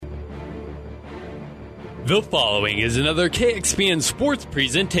The following is another KXPN Sports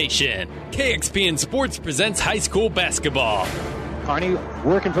presentation. KXPN Sports presents high school basketball. Kearney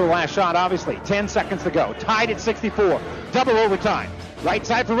working for the last shot, obviously. 10 seconds to go. Tied at 64. Double overtime. Right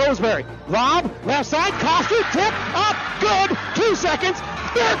side for Roseberry. Lob, left side, Coster, tip, up, good. 2 seconds.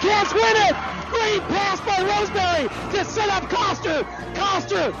 Bearcats win it. Great pass by Roseberry to set up Coster.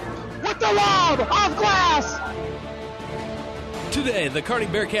 Coster with the lob off glass. Today, the Kearney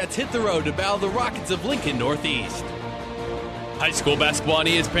Bearcats hit the road to battle the Rockets of Lincoln Northeast. High school basketball on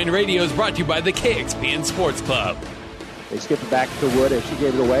ESPN Radio is brought to you by the KXPN Sports Club. They skipped it back to Wood as she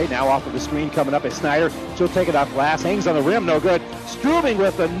gave it away. Now off of the screen coming up is Snyder. She'll take it off glass. Hangs on the rim. No good. Strubing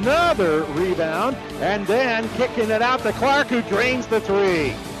with another rebound. And then kicking it out to Clark, who drains the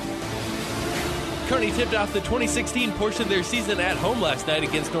three. Kearney tipped off the 2016 portion of their season at home last night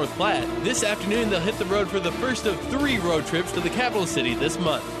against North Platte. This afternoon, they'll hit the road for the first of 3 road trips to the capital city this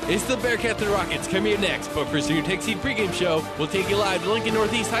month. It's the Bearcats and Rockets coming up next, but for the New Tech Seed pregame show, we'll take you live to Lincoln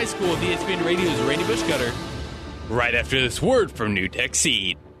Northeast High School with ESPN Radio's Randy Bushcutter. Right after this word from New Tech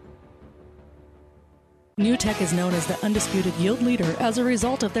Seed. New Tech is known as the undisputed yield leader as a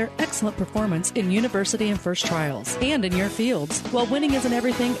result of their excellent performance in university and first trials and in your fields. While winning isn't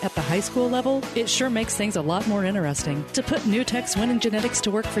everything at the high school level, it sure makes things a lot more interesting. To put New Tech's winning genetics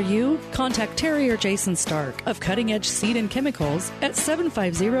to work for you, contact Terry or Jason Stark of Cutting Edge Seed and Chemicals at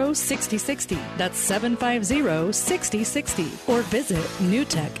 750-6060. That's 750-6060. Or visit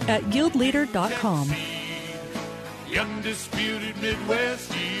newtech at yieldleader.com. The undisputed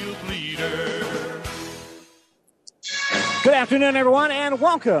Midwest yield leader. Good afternoon, everyone, and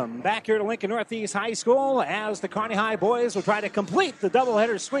welcome back here to Lincoln Northeast High School as the Kearney High boys will try to complete the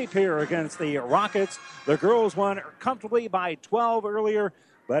doubleheader sweep here against the Rockets. The girls won comfortably by 12 earlier,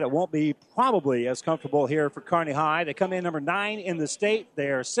 but it won't be probably as comfortable here for Kearney High. They come in number 9 in the state. They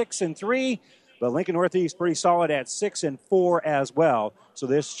are 6-3, but Lincoln Northeast pretty solid at 6-4 as well. So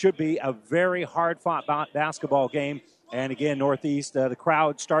this should be a very hard-fought basketball game. And again, Northeast, the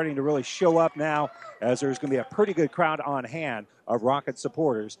crowd starting to really show up now as there's going to be a pretty good crowd on hand of Rocket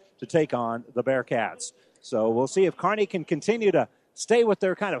supporters to take on the Bearcats. So we'll see if Kearney can continue to stay with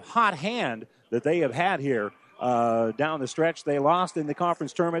their kind of hot hand that they have had here down the stretch. They lost in the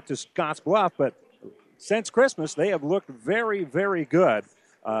conference tournament to Scotts Bluff, but since Christmas, they have looked very, very good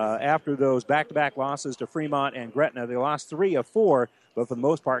after those back-to-back losses to Fremont and Gretna. They lost 3 of 4. But for the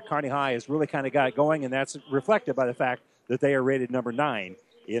most part, Kearney High has really kind of got it going, and that's reflected by the fact that they are rated number 9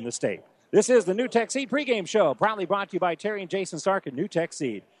 in the state. This is the New Tech Seed pregame show, proudly brought to you by Terry and Jason Stark and New Tech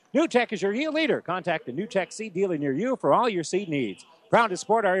Seed. New Tech is your yield leader. Contact the New Tech Seed dealer near you for all your seed needs. Proud to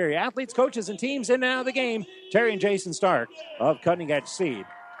support our area athletes, coaches, and teams in and out of the game. Terry and Jason Stark of Cutting Edge Seed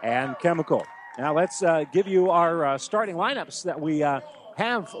and Chemical. Now let's give you our starting lineups that we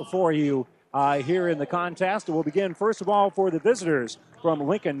have for you here in the contest. We'll begin, first of all, for the visitors from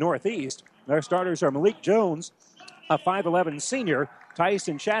Lincoln Northeast. Their starters are Malik Jones, a 5'11 senior.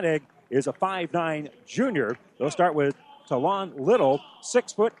 Tyson Shadig is a 5'9 junior. They'll start with Talon Little,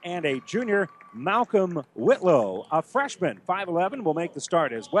 6 foot and a junior. Malcolm Whitlow, a freshman, 5'11, will make the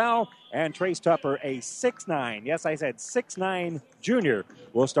start as well. And Trace Tupper, a 6'9, yes, I said 6'9 junior,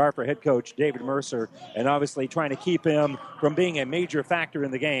 will start for head coach David Mercer. And obviously trying to keep him from being a major factor in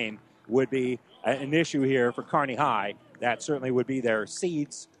the game would be an issue here for Kearney High. That certainly would be their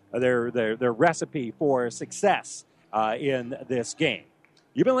seeds, their recipe for success in this game.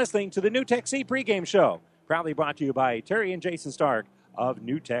 You've been listening to the New Tech Seed pregame show, proudly brought to you by Terry and Jason Stark of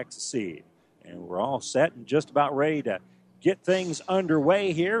New Tech Seed. And we're all set and just about ready to get things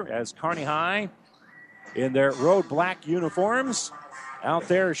underway here as Kearney High in their road black uniforms out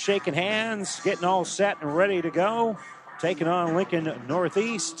there shaking hands, getting all set and ready to go, taking on Lincoln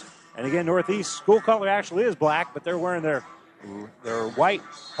Northeast. And again, Northeast school color actually is black, but they're wearing their white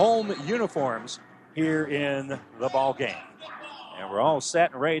home uniforms here in the ball game. And we're all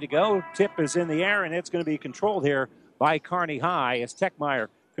set and ready to go. Tip is in the air, and it's going to be controlled here by Kearney High as Techmeyer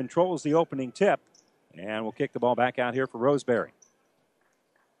controls the opening tip. And we'll kick the ball back out here for Roseberry.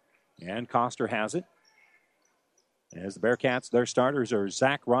 And Coster has it. As the Bearcats, their starters are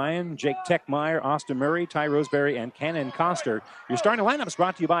Zach Ryan, Jake Techmeyer, Austin Murray, Ty Roseberry, and Cannon Coster. Your starting lineup is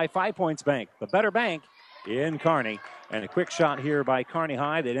brought to you by 5 Points Bank, the better bank in Kearney. And a quick shot here by Kearney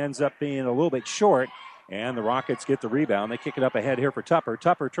High that ends up being a little bit short. And the Rockets get the rebound. They kick it up ahead here for Tupper.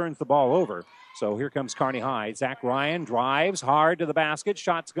 Tupper turns the ball over. So here comes Kearney High. Zach Ryan drives hard to the basket.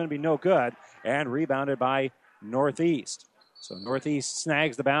 Shot's going to be no good. And rebounded by Northeast. So Northeast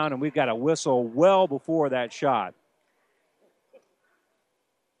snags the bound, and we've got a whistle well before that shot.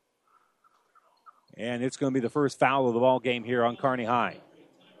 And it's going to be the first foul of the ball game here on Kearney High.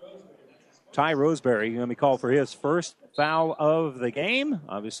 Ty Roseberry going to be called for his first foul of the game,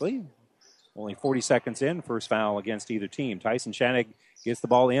 obviously. Only 40 seconds in, first foul against either team. Tyson Shattuck gets the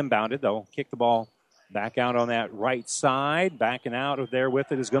ball inbounded. They'll kick the ball back out on that right side. Backing out of there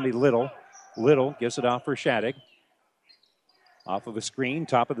with it is going to be Little. Little gives it off for Shattuck. Off of a screen,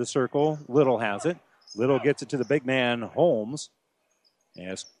 top of the circle. Little has it. Little gets it to the big man, Holmes.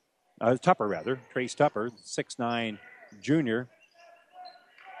 As Tupper, rather. Trace Tupper, 6'9" junior.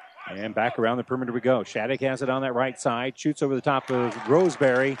 And back around the perimeter we go. Shattuck has it on that right side. Shoots over the top of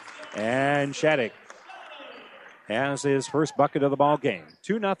Roseberry. And Shattuck has his first bucket of the ball game.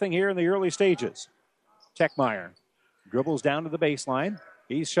 2-0 here in the early stages. Techmeyer dribbles down to the baseline.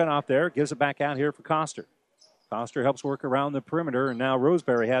 He's shut off there. Gives it back out here for Coster. Coster helps work around the perimeter. And now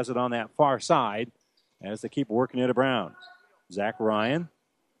Roseberry has it on that far side as they keep working it around. Zach Ryan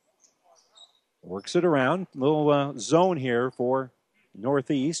works it around. Little zone here for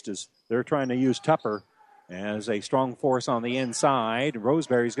Northeast as they're trying to use Tupper as a strong force on the inside.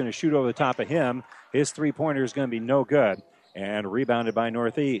 Roseberry's going to shoot over the top of him. His three-pointer is going to be no good. And rebounded by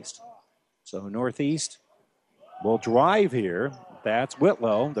Northeast. So Northeast will drive here. That's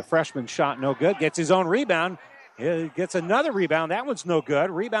Whitlow. The freshman shot no good. Gets his own rebound. He gets another rebound. That one's no good.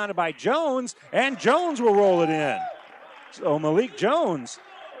 Rebounded by Jones. And Jones will roll it in. So Malik Jones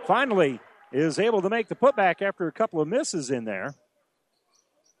finally is able to make the putback after a couple of misses in there.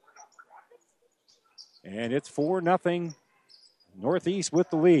 And it's 4-0 Northeast with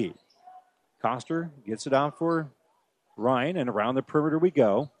the lead. Coster gets it out for Ryan, and around the perimeter we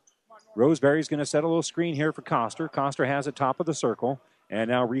go. Roseberry's going to set a little screen here for Coster. Coster has it top of the circle, and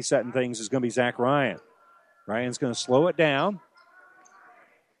now resetting things is going to be Zach Ryan. Ryan's going to slow it down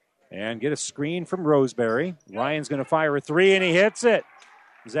and get a screen from Roseberry. Ryan's going to fire a three, and he hits it.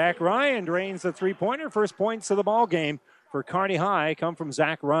 Zach Ryan drains the three-pointer. First points of the ball game for Kearney High come from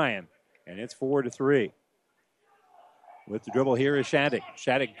Zach Ryan. And it's 4-3. With the dribble here is Shattuck.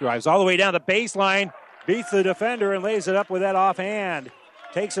 Shattuck drives all the way down the baseline, beats the defender, and lays it up with that offhand.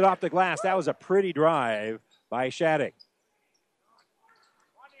 Takes it off the glass. That was a pretty drive by Shattuck.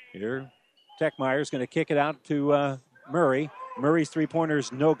 Here, Techmeyer's going to kick it out to Murray. Murray's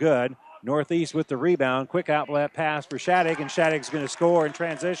three-pointer's no good. Northeast with the rebound. Quick outlet pass for Shattuck, and Shattuck's going to score in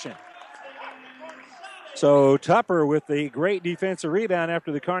transition. So Tupper with the great defensive rebound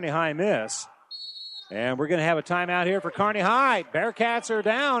after the Kearney High miss. And we're going to have a timeout here for Kearney High. Bearcats are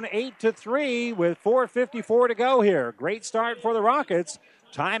down 8-3 with 4:54 to go here. Great start for the Rockets.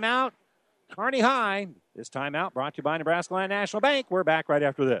 Timeout, Kearney High. This timeout brought to you by Nebraska Land National Bank. We're back right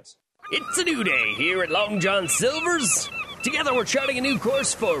after this. It's a new day here at Long John Silver's. Together we're charting a new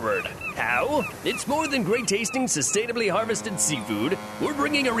course forward. How? It's more than great tasting, sustainably harvested seafood. We're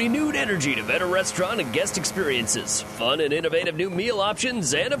bringing a renewed energy to better restaurant and guest experiences, fun and innovative new meal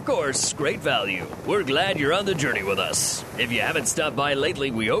options, and of course, great value. We're glad you're on the journey with us. If you haven't stopped by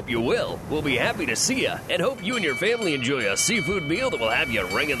lately, we hope you will. We'll be happy to see you and hope you and your family enjoy a seafood meal that will have you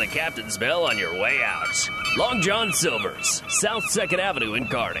ringing the captain's bell on your way out. Long John Silver's, South 2nd Avenue in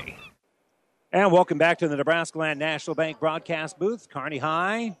Kearney. And welcome back to the Nebraska Land National Bank broadcast booth. Kearney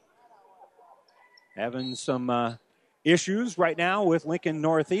High having some issues right now with Lincoln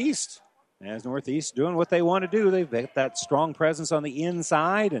Northeast. As Northeast doing what they want to do. They've got that strong presence on the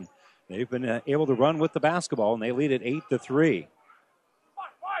inside, and they've been able to run with the basketball, and they lead it 8-3.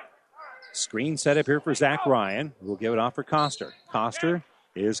 Screen set up here for Zach Ryan. We'll give it off for Coster. Coster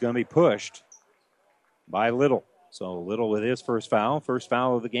is going to be pushed by Little. So Little with his first foul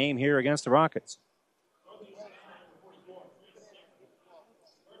of the game here against the Rockets.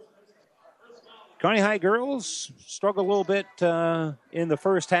 Kearney High girls struggle a little bit in the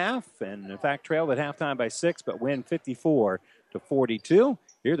first half, and in fact trailed at halftime by 6, but win 54-42.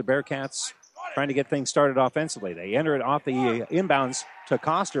 Here the Bearcats trying to get things started offensively. They enter it off the inbounds to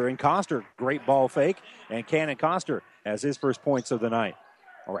Coster, and Coster, great ball fake, and Cannon Coster has his first points of the night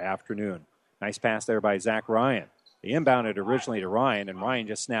or afternoon. Nice pass there by Zach Ryan. They inbounded originally to Ryan, and Ryan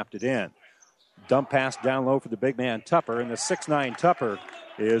just snapped it in. Dump pass down low for the big man Tupper, and the 6'9" Tupper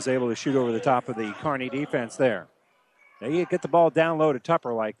is able to shoot over the top of the Kearney defense there. They get the ball down low to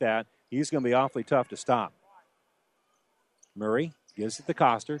Tupper like that, he's going to be awfully tough to stop. Murray gives it to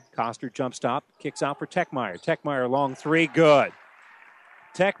Coster. Coster jump stop, kicks out for Techmeyer. Techmeyer long three, good.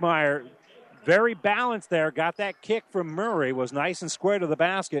 Techmeyer very balanced there, got that kick from Murray, was nice and square to the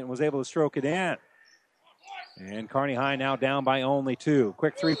basket, and was able to stroke it in. And Kearney High now down by only 2.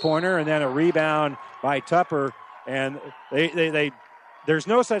 Quick three-pointer, and then a rebound by Tupper. And there's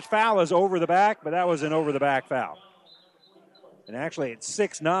no such foul as over the back, but that was an over-the-back foul. And actually, it's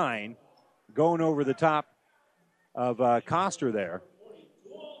 6'9", going over the top of Coster there.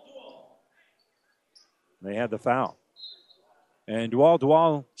 They had the foul. And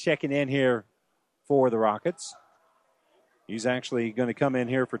Dual checking in here for the Rockets. He's actually going to come in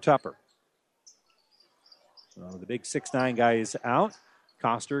here for Tupper. So the big 6'9" guy is out.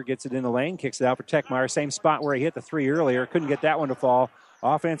 Coster gets it in the lane, kicks it out for Techmeyer. Same spot where he hit the three earlier. Couldn't get that one to fall.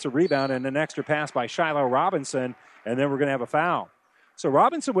 Offensive rebound and an extra pass by Shiloh Robinson. And then we're going to have a foul. So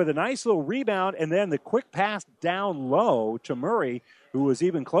Robinson with a nice little rebound and then the quick pass down low to Murray, who was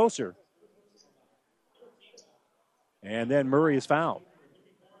even closer. And then Murray is fouled.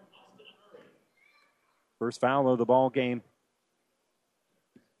 First foul of the ball game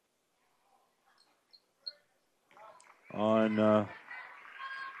on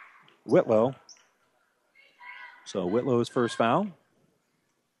Whitlow. So Whitlow's first foul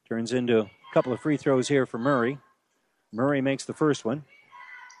turns into a couple of free throws here for Murray. Murray makes the first one,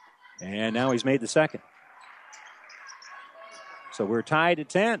 and now he's made the second. So we're tied at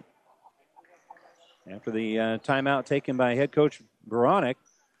 10. After the timeout taken by head coach Baronic,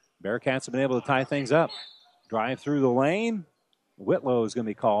 Bearcats have been able to tie things up. Drive through the lane. Whitlow is going to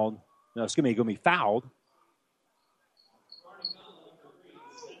be called. No, it's going to be fouled.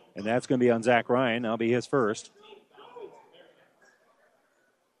 And that's going to be on Zach Ryan. That'll be his first.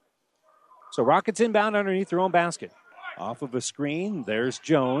 So Rockets inbound underneath their own basket. Off of a screen, there's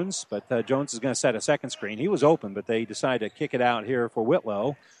Jones, but Jones is going to set a second screen. He was open, but they decide to kick it out here for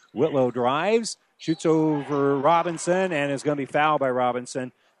Whitlow. Whitlow drives, shoots over Robinson, and is going to be fouled by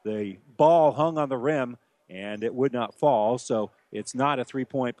Robinson. The ball hung on the rim, and it would not fall, so it's not a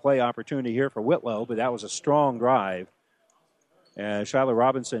three-point play opportunity here for Whitlow, but that was a strong drive. And Shiloh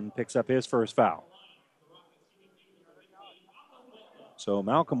Robinson picks up his first foul. So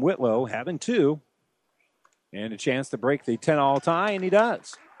Malcolm Whitlow having two, and a chance to break the 10-all tie, and he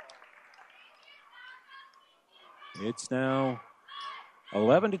does. It's now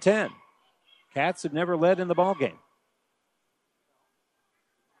 11-10. Cats have never led in the ballgame.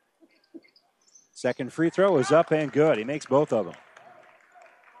 Second free throw is up and good. He makes both of them.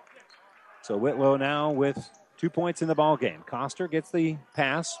 So Whitlow now with 2 points in the ballgame. Coster gets the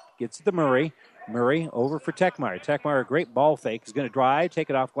pass, gets it to Murray. Murray over for Techmeyer. Techmeyer, a great ball fake. He's going to drive, take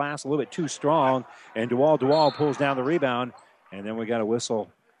it off glass a little bit too strong, and Dual pulls down the rebound, and then we got a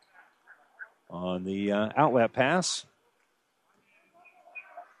whistle on the outlet pass.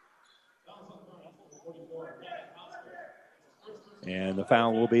 And the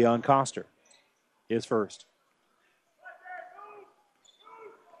foul will be on Coster, his first.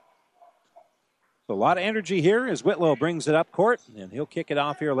 So a lot of energy here as Whitlow brings it up court, and he'll kick it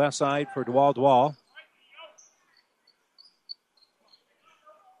off here left side for Dual.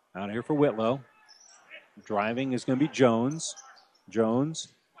 Out here for Whitlow. Driving is going to be Jones. Jones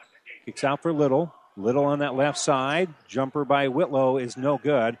kicks out for Little. Little on that left side. Jumper by Whitlow is no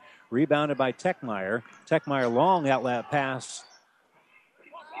good. Rebounded by Techmeyer. Techmeyer long outlet pass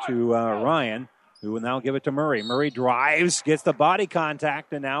to Ryan, who will now give it to Murray. Murray drives, gets the body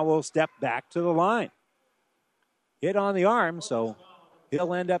contact, and now will step back to the line. Hit on the arm, so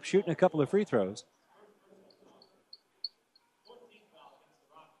he'll end up shooting a couple of free throws.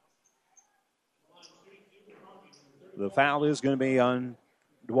 The foul is going to be on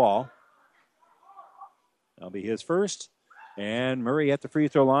Dual. That'll be his first. And Murray at the free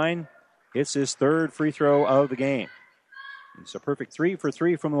throw line hits his third free throw of the game. It's a perfect 3 for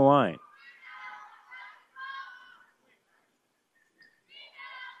 3 from the line.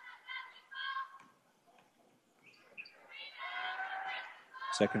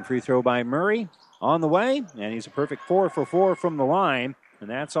 Second free throw by Murray on the way, and he's a perfect 4 for 4 from the line, and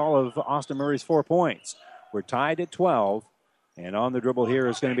that's all of Austin Murray's 4 points. We're tied at 12, and on the dribble here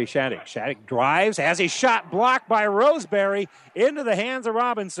is going to be Shattuck. Shattuck drives, has a shot blocked by Roseberry into the hands of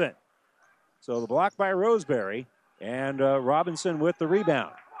Robinson. So the block by Roseberry, and Robinson with the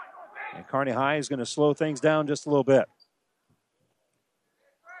rebound. And Kearney High is going to slow things down just a little bit.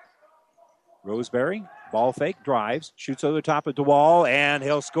 Roseberry, ball fake, drives, shoots over the top of DeWall, and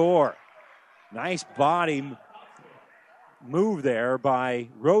he'll score. Nice body move there by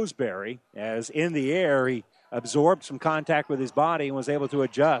Roseberry, as in the air he absorbed some contact with his body and was able to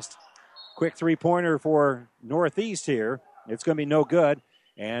adjust. Quick three-pointer for Northeast here. It's going to be no good.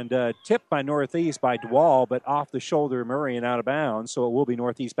 And tipped by Northeast by DeWall, but off the shoulder of Murray and out of bounds, so it will be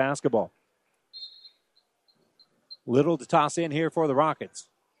Northeast basketball. Little to toss in here for the Rockets.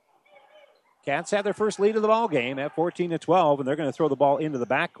 Cats have their first lead of the ball game at 14-12, and they're going to throw the ball into the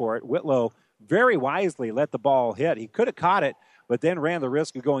backcourt. Whitlow very wisely let the ball hit. He could have caught it, but then ran the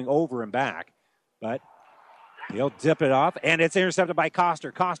risk of going over and back. But he'll dip it off, and it's intercepted by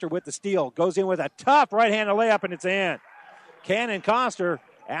Coster. Coster with the steal, goes in with a tough right-handed layup, and it's in. Cannon Coster,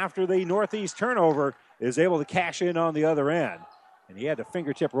 after the Northeast turnover, is able to cash in on the other end. And he had to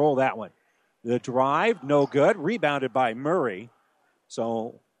fingertip roll that one. The drive, no good. Rebounded by Murray.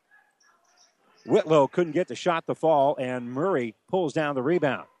 So Whitlow couldn't get the shot to fall, and Murray pulls down the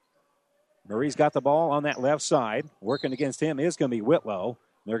rebound. Murray's got the ball on that left side. Working against him is going to be Whitlow.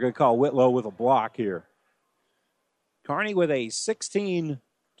 They're going to call Whitlow with a block here. Kearney with a 16-12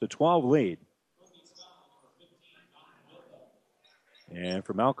 lead. And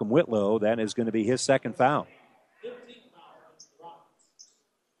for Malcolm Whitlow, that is going to be his second foul.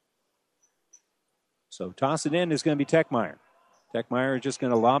 So toss it in is going to be Techmeyer. Techmeyer is just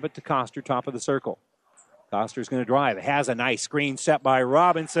going to lob it to Coster, top of the circle. Coster's going to drive. It has a nice screen set by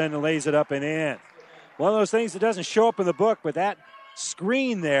Robinson and lays it up and in. One of those things that doesn't show up in the book, but that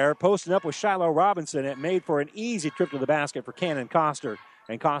screen there, posted up with Shiloh Robinson, it made for an easy trip to the basket for Cannon Coster,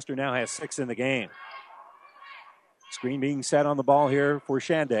 and Coster now has 6 in the game. Screen being set on the ball here for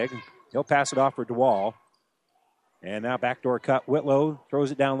Shandig. He'll pass it off for DeWall. And now backdoor cut. Whitlow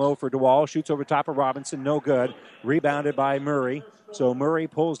throws it down low for DeWall. Shoots over top of Robinson. No good. Rebounded by Murray. So Murray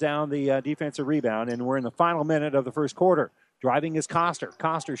pulls down the defensive rebound, and we're in the final minute of the first quarter. Driving is Coster.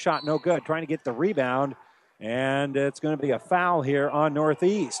 Coster shot no good. Trying to get the rebound, and it's going to be a foul here on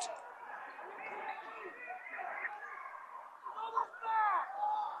Northeast.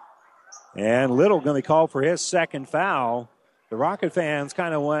 And Little going to be called for his second foul. The Rocket fans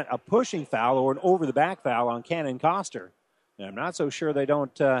kind of went a pushing foul or an over-the-back foul on Cannon Coster. And I'm not so sure they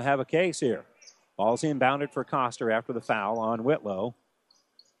don't have a case here. Ball's inbounded for Coster after the foul on Whitlow.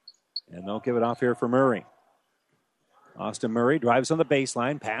 And they'll give it off here for Murray. Austin Murray drives on the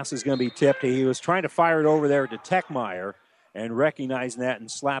baseline. Pass is going to be tipped. He was trying to fire it over there to Techmeyer, and recognizing that and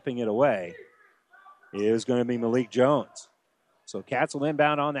slapping it away is going to be Malik Jones. So Cats will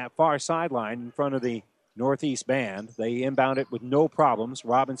inbound on that far sideline in front of the Northeast band. They inbound it with no problems.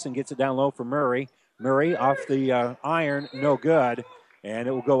 Robinson gets it down low for Murray. Murray off the iron, no good. And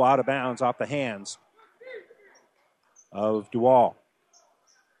it will go out of bounds off the hands of DeWall.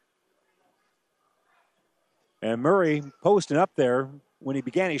 And Murray posting up there when he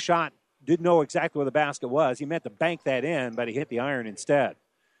began his shot, didn't know exactly where the basket was. He meant to bank that in, but he hit the iron instead.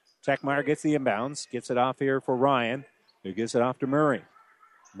 Techmeyer gets the inbounds, gets it off here for Ryan, who gets it off to Murray.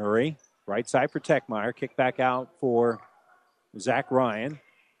 Murray, right side for Techmeyer, kick back out for Zach Ryan.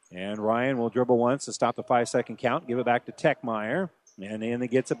 And Ryan will dribble once to stop the 5-second count, give it back to Techmeyer. And then he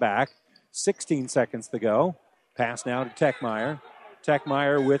gets it back. 16 seconds to go. Pass now to Techmeyer.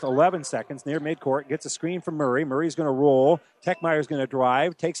 Techmeyer with 11 seconds near midcourt. Gets a screen from Murray. Murray's going to roll. Techmeyer's going to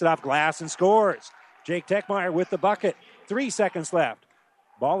drive. Takes it off glass and scores. Jake Techmeyer with the bucket. 3 seconds left.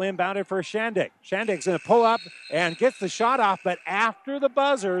 Ball inbounded for Shandig. Shandig's going to pull up and gets the shot off. But after the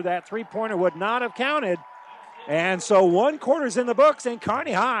buzzer, that three-pointer would not have counted. And so 1 quarter's in the books, and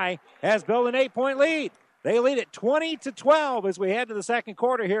Kearney High has built an 8-point lead. They lead at 20-12 as we head to the second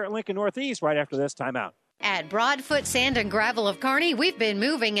quarter here at Lincoln Northeast right after this timeout. At Broadfoot Sand and Gravel of Kearney, we've been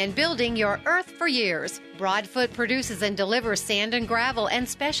moving and building your earth for years. Broadfoot produces and delivers sand and gravel and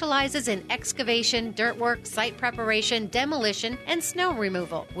specializes in excavation, dirt work, site preparation, demolition, and snow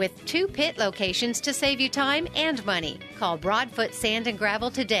removal, with 2 pit locations to save you time and money. Call Broadfoot Sand and Gravel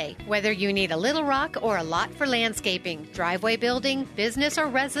today. Whether you need a little rock or a lot for landscaping, driveway building, business, or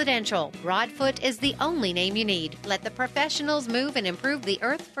residential, Broadfoot is the only name you need. Let the professionals move and improve the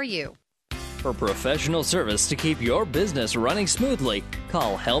earth for you. For professional service to keep your business running smoothly,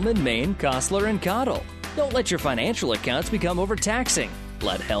 call Hellman, Maine, Kostler, and Cottle. Don't let your financial accounts become overtaxing.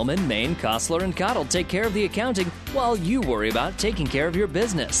 Let Hellman, Maine, Kostler, and Cottle take care of the accounting while you worry about taking care of your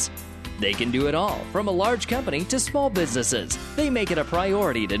business. They can do it all, from a large company to small businesses. They make it a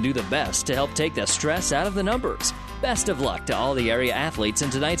priority to do the best to help take the stress out of the numbers. Best of luck to all the area athletes in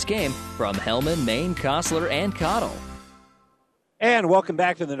tonight's game from Hellman, Maine, Kostler, and Cottle. And welcome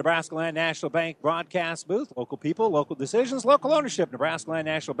back to the Nebraska Land National Bank broadcast booth. Local people, local decisions, local ownership. Nebraska Land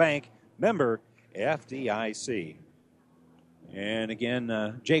National Bank, member FDIC. And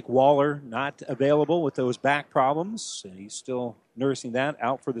again, Jake Waller not available with those back problems. He's still nursing that,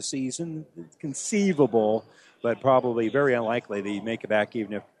 out for the season. It's conceivable, but probably very unlikely that he'd make it back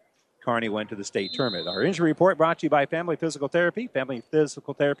even if Kearney went to the state tournament. Our injury report brought to you by Family Physical Therapy. Family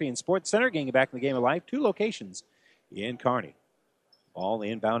Physical Therapy and Sports Center, getting you back in the game of life. 2 locations in Kearney. Ball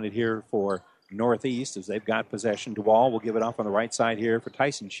inbounded here for Northeast as they've got possession. DeWall will give it off on the right side here for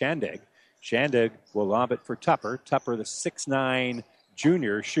Tyson Shandig. Shandig will lob it for Tupper. Tupper, the 6'9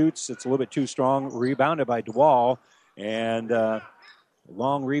 junior, shoots. It's a little bit too strong. Rebounded by DeWall. And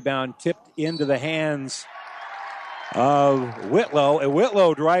long rebound tipped into the hands of Whitlow. And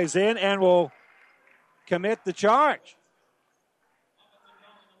Whitlow drives in and will commit the charge.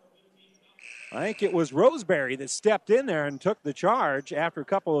 I think it was Roseberry that stepped in there and took the charge after a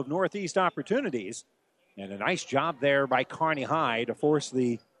couple of Northeast opportunities. And a nice job there by Kearney High to force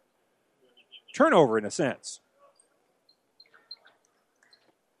the turnover in a sense.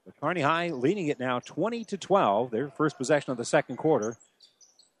 But Kearney High leading it now 20-12. Their first possession of the second quarter.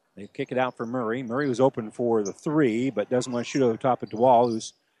 They kick it out for Murray. Murray was open for the three, but doesn't want to shoot over the top of DeWall,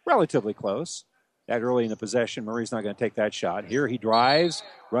 who's relatively close. That early in the possession, Murray's not going to take that shot. Here he drives,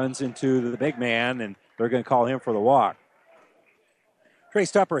 runs into the big man, and they're going to call him for the walk.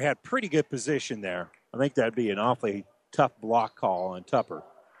 Trace Tupper had pretty good position there. I think that'd be an awfully tough block call on Tupper.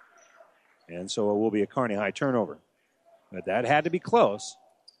 And so it will be a Kearney High turnover. But that had to be close.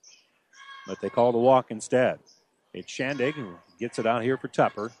 But they called a walk instead. It's Shandig who gets it out here for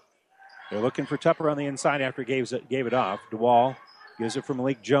Tupper. They're looking for Tupper on the inside after he gave it off. DeWall gives it from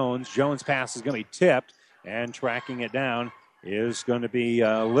Malik Jones. Jones' pass is going to be tipped, and tracking it down is going to be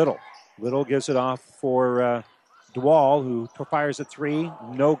Little. Little gives it off for DeWall, who fires a three.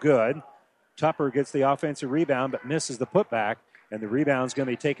 No good. Tupper gets the offensive rebound, but misses the putback, and the rebound's going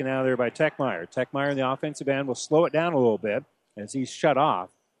to be taken out of there by Techmeyer. Techmeyer in the offensive end will slow it down a little bit as he's shut off.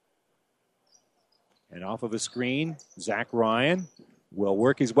 And off of a screen, Zach Ryan will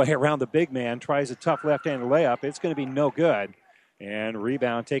work his way around the big man, tries a tough left-handed layup. It's going to be no good. And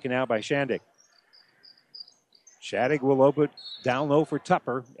rebound taken out by Shandig. Shandig will open down low for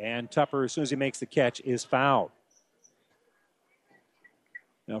Tupper, and Tupper, as soon as he makes the catch, is fouled.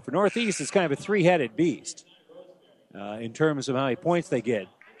 Now, for Northeast, it's kind of a three-headed beast in terms of how many points they get.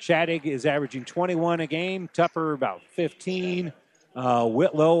 Shandig is averaging 21 a game, Tupper about 15,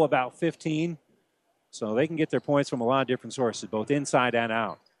 Whitlow about 15. So they can get their points from a lot of different sources, both inside and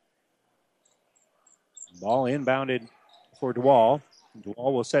out. Ball inbounded for DeWall.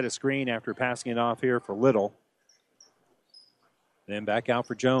 DeWall will set a screen after passing it off here for Little. Then back out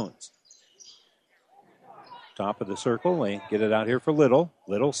for Jones. Top of the circle, they get it out here for Little.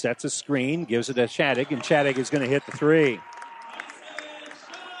 Little sets a screen, gives it to Shattuck, and Shattuck is going to hit the three.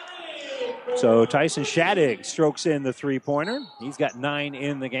 So Tyson Shattuck strokes in the three-pointer. He's got 9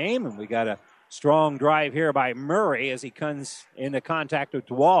 in the game, and we got a strong drive here by Murray as he comes into contact with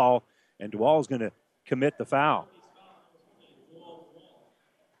DeWall, and DeWall's going to commit the foul.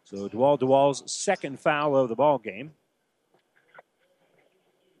 So DeWall's second foul of the ball game.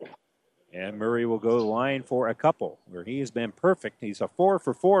 And Murray will go to the line for a couple, where he has been perfect. He's a 4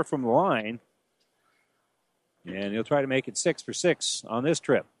 for 4 from the line. And he'll try to make it 6 for 6 on this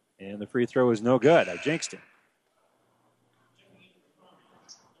trip. And the free throw is no good. I jinxed him.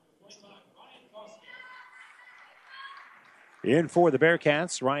 In for the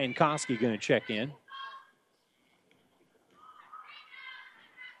Bearcats, Ryan Koski going to check in.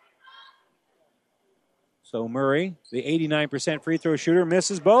 So Murray, the 89% free throw shooter,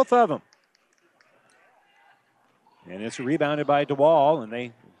 misses both of them. And it's rebounded by DeWall, and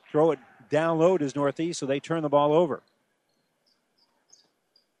they throw it down low to Northeast, so they turn the ball over.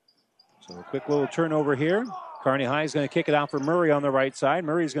 So a quick little turnover here. Kearney High is going to kick it out for Murray on the right side.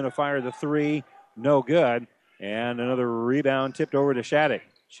 Murray's going to fire the three, no good. And another rebound tipped over to Shattuck.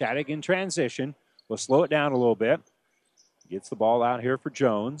 Shattuck in transition. Will slow it down a little bit. Gets the ball out here for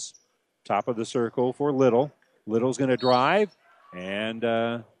Jones. Top of the circle for Little. Little's going to drive and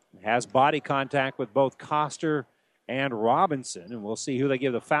has body contact with both Coster and Robinson. And we'll see who they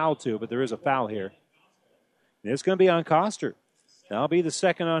give the foul to, but there is a foul here. And it's going to be on Coster. That'll be the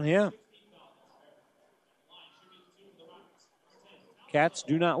second on him. Cats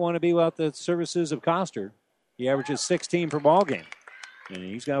do not want to be without the services of Coster. He averages 16 per ball game. And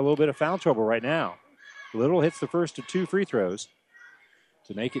he's got a little bit of foul trouble right now. Little hits the first of 2 free throws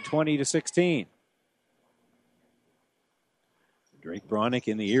to make it 20-16. Drake Bronick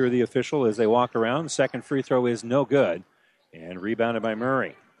in the ear of the official as they walk around. Second free throw is no good. And rebounded by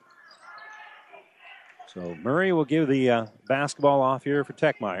Murray. So Murray will give the basketball off here for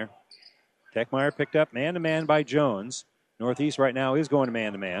Techmeyer. Techmeyer picked up man-to-man by Jones. Northeast right now is going to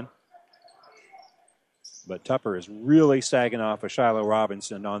man-to-man. But Tupper is really sagging off of Shiloh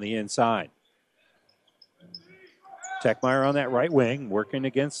Robinson on the inside. Techmeyer on that right wing, working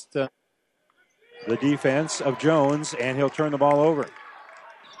against the defense of Jones, and he'll turn the ball over.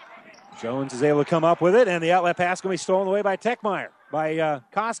 Jones is able to come up with it, and the outlet pass going to be stolen away by Techmeyer, by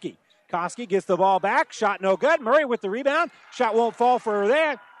Koski. Koski gets the ball back. Shot no good. Murray with the rebound. Shot won't fall for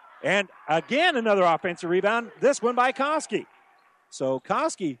that. And again, another offensive rebound, this one by Koski. So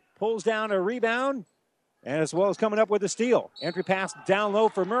Koski pulls down a rebound, and as well as coming up with a steal. Entry pass down low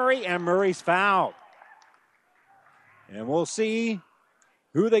for Murray, and Murray's fouled. And we'll see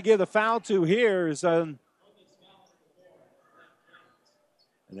who they give the foul to here. Is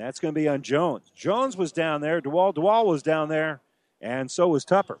And that's going to be on Jones. Jones was down there. DeWall was down there. And so was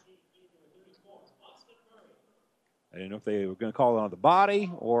Tupper. I didn't know if they were going to call it on the body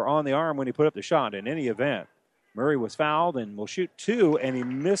or on the arm when he put up the shot. In any event, Murray was fouled and will shoot 2, and he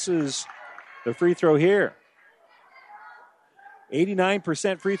misses the free throw here.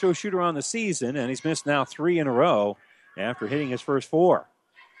 89% free throw shooter on the season, and he's missed now 3 in a row after hitting his first 4.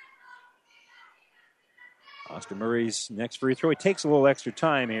 Austin Murray's next free throw. He takes a little extra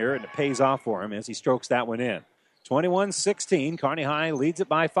time here, and it pays off for him as he strokes that one in. 21-16. Kearney High leads it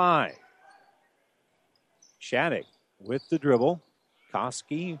by 5. Shattuck with the dribble.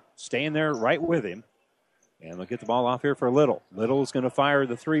 Koski staying there right with him. And they'll get the ball off here for Little. Little's going to fire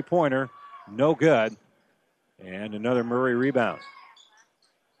the three-pointer. No good. And another Murray rebound.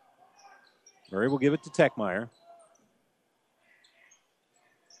 Murray will give it to Techmeyer.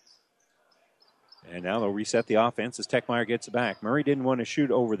 And now they'll reset the offense as Techmeyer gets it back. Murray didn't want to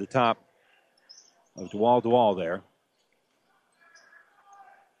shoot over the top of DeWall there.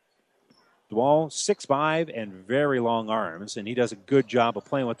 DeWall, 6'5", and very long arms, and he does a good job of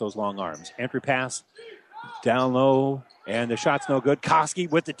playing with those long arms. Entry pass down low, and the shot's no good. Koski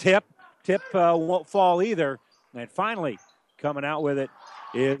with the tip. Tip won't fall either. And finally, coming out with it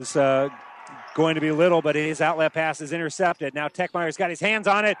is going to be Little, but his outlet pass is intercepted. Now Techmeyer's got his hands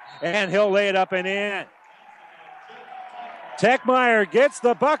on it, and he'll lay it up and in. Techmeyer gets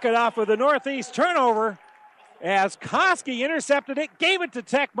the bucket off of the Northeast turnover as Koski intercepted it, gave it to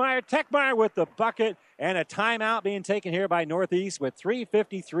Techmeyer. Techmeyer with the bucket, and a timeout being taken here by Northeast with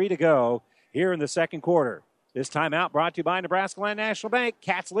 3:53 to go here in the second quarter. This timeout brought to you by Nebraska Land National Bank.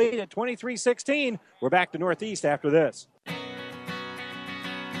 Cats lead at 23-16. We're back to Northeast after this.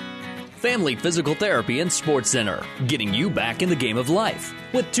 Family Physical Therapy and Sports Center, getting you back in the game of life.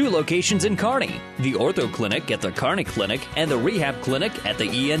 With 2 locations in Kearney, the Ortho Clinic at the Kearney Clinic and the Rehab Clinic at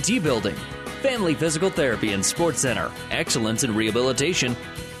the ENT Building. Family Physical Therapy and Sports Center, excellence in rehabilitation.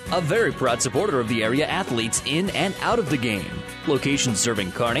 A very proud supporter of the area athletes in and out of the game. Locations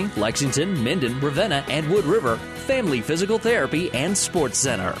serving Kearney, Lexington, Minden, Ravenna, and Wood River. Family Physical Therapy and Sports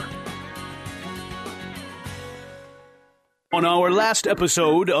Center. On our last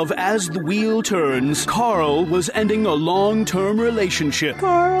episode of As the Wheel Turns, Carl was ending a long-term relationship.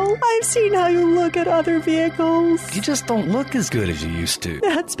 Carl, I've seen how you look at other vehicles. You just don't look as good as you used to.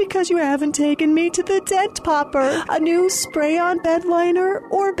 That's because you haven't taken me to the Dent Popper. A new spray-on bed liner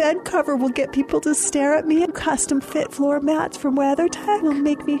or bed cover will get people to stare at me, and custom-fit floor mats from WeatherTech will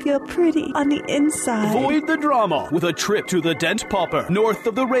make me feel pretty on the inside. Avoid the drama with a trip to the Dent Popper, north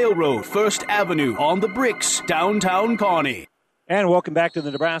of the railroad, 1st Avenue, on the Bricks, downtown Kearney. And welcome back to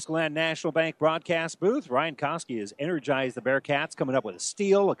the Nebraska Land National Bank broadcast booth. Ryan Koski has energized the Bearcats, coming up with a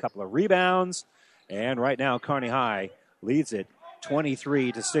steal, a couple of rebounds. And right now, Kearney High leads it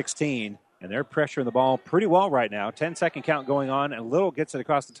 23-16. And they're pressuring the ball pretty well right now. 10-second count going on, and Little gets it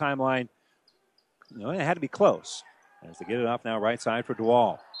across the timeline. It had to be close. As they get it off now, right side for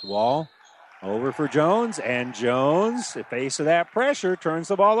DeWall. DeWall over for Jones, and Jones, the face of that pressure, turns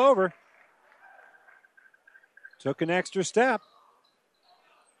the ball over. Took an extra step.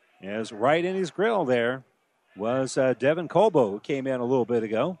 As right in his grill there was Devin Colbo, who came in a little bit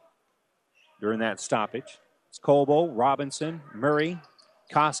ago during that stoppage. It's Colbo, Robinson, Murray,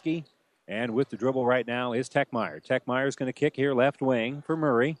 Koski, and with the dribble right now is Techmeyer. Techmeyer's going to kick here left wing for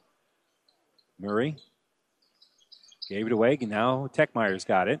Murray. Murray gave it away. Now Techmeyer's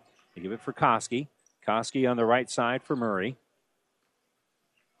got it. They give it for Koski. Koski on the right side for Murray.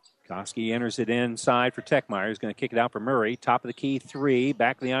 Koski enters it inside for Techmeyer. He's going to kick it out for Murray. Top of the key, 3.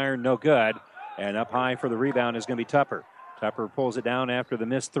 Back of the iron, no good. And up high for the rebound is going to be Tupper. Tupper pulls it down after the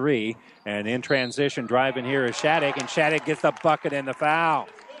missed 3. And in transition, driving here is Shattuck. And Shattuck gets the bucket and the foul.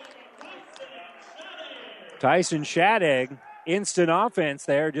 Tyson Shattuck, instant offense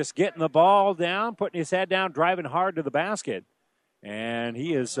there. Just getting the ball down, putting his head down, driving hard to the basket. And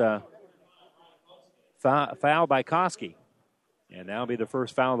he is fouled by Koski. And that'll be the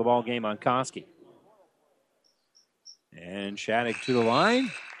first foul of the ball game on Koski. And Shattuck to the line.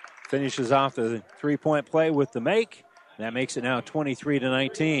 Finishes off the three-point play with the make. That makes it now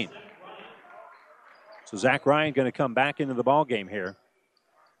 23-19. So Zach Ryan going to come back into the ball game here.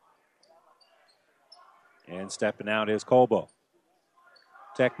 And stepping out is Colbo.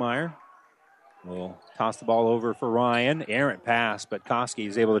 Techmeyer will toss the ball over for Ryan. Errant pass, but Koski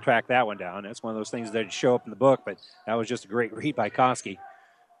is able to track that one down. That's one of those things that didn't show up in the book, but that was just a great read by Koski.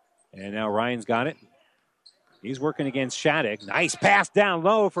 And now Ryan's got it. He's working against Shattuck. Nice pass down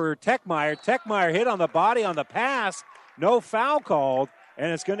low for Techmeyer. Techmeyer hit on the body on the pass. No foul called,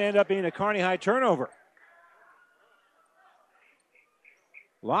 and it's going to end up being a Kearney High turnover.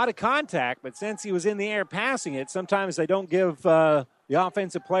 A lot of contact, but since he was in the air passing it, sometimes they don't give the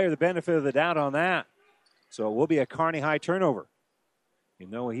offensive player the benefit of the doubt on that. So it will be a Kearney High turnover.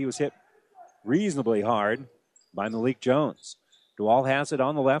 Even though he was hit reasonably hard by Malik Jones. Duval has it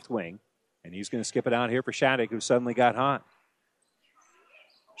on the left wing, and he's going to skip it out here for Shattuck, who suddenly got hot.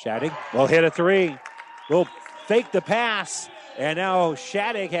 Shattuck will hit a three. Will fake the pass, and now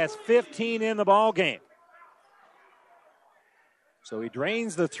Shattuck has 15 in the ball game. So he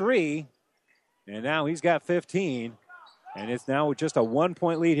drains the three, and now he's got 15, and it's now just a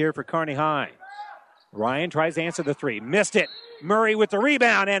 1-point lead here for Kearney High. Ryan tries to answer the three. Missed it. Murray with the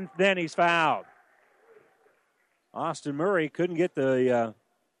rebound, and then he's fouled. Austin Murray couldn't get the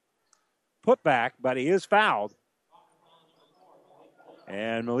putback, but he is fouled.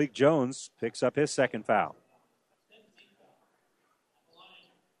 And Malik Jones picks up his second foul.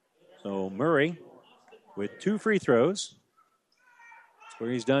 So Murray with 2 free throws. That's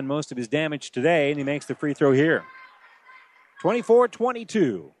where he's done most of his damage today, and he makes the free throw here.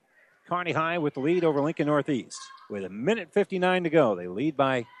 24-22. Kearney High with the lead over Lincoln Northeast. With 1:59 to go. They lead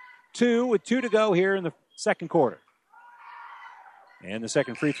by 2 with 2 to go here in the second quarter. And the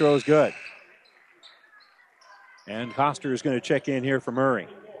second free throw is good. And Coster is going to check in here for Murray.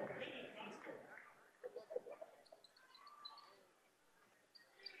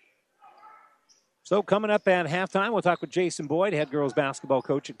 So coming up at halftime, we'll talk with Jason Boyd, head girls basketball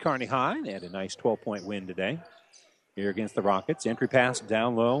coach at Kearney High. They had a nice 12-point win today here against the Rockets. Entry pass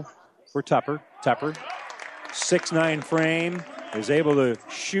down low for Tupper. Tupper, 6'9" frame, is able to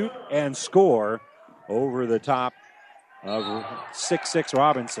shoot and score over the top of 6'6"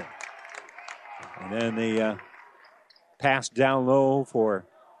 Robinson. And then the pass down low for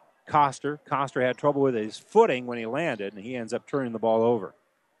Coster. Coster had trouble with his footing when he landed, and he ends up turning the ball over.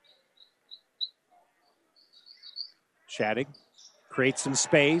 Shattuck creates some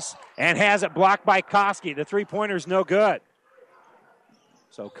space and has it blocked by Koski. The three-pointer's no good.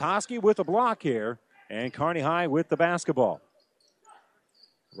 So Koski with a block here, and Kearney High with the basketball.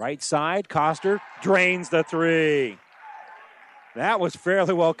 Right side, Coster drains the three. That was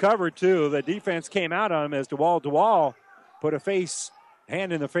fairly well covered, too. The defense came out on him as DeWall put a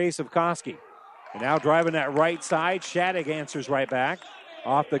hand in the face of Koski. And now driving that right side, Shattuck answers right back.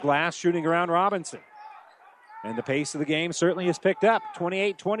 Off the glass, shooting around Robinson. And the pace of the game certainly has picked up,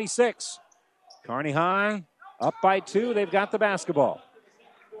 28-26. Kearney High up by 2. They've got the basketball.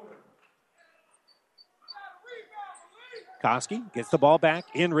 Koski gets the ball back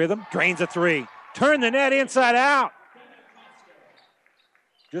in rhythm, drains a three. Turn the net inside out.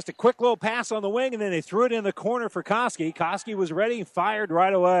 Just a quick little pass on the wing, and then they threw it in the corner for Koski. Koski was ready and fired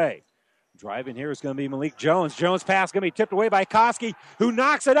right away. Driving here is going to be Malik Jones. Jones' pass going to be tipped away by Koski, who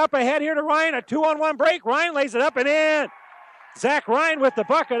knocks it up ahead here to Ryan. A 2-on-1 break. Ryan lays it up and in. Zach Ryan with the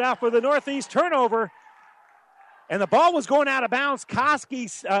bucket out for the Northeast turnover. And the ball was going out of bounds.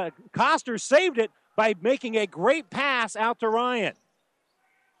 Coster saved it by making a great pass out to Ryan.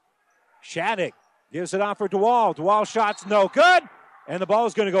 Shattuck gives it off for DeWall. DeWall shot's no good. And the ball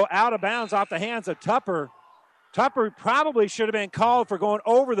is going to go out of bounds off the hands of Tupper. Tupper probably should have been called for going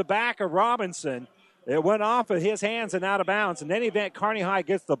over the back of Robinson. It went off of his hands and out of bounds. In any event, Kearney High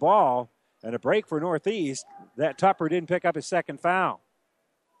gets the ball. And a break for Northeast. That Tupper didn't pick up his second foul.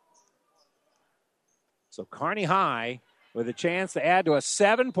 So Kearney High with a chance to add to a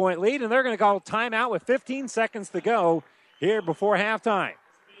 7-point lead. And they're going to call timeout with 15 seconds to go here before halftime.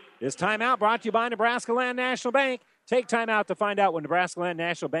 This timeout brought to you by Nebraska Land National Bank. Take time out to find out what Nebraska Land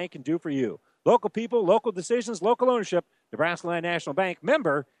National Bank can do for you. Local people, local decisions, local ownership. Nebraska Land National Bank,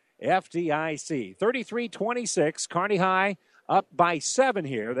 member FDIC. 33-26, Kearney High up by 7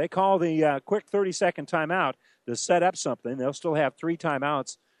 here. They call the quick 30-second timeout to set up something. They'll still have 3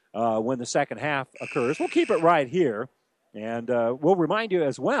 timeouts when the second half occurs. We'll keep it right here. And we'll remind you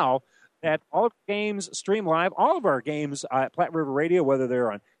as well that all of our games stream live. All of our games at Platte River Radio, whether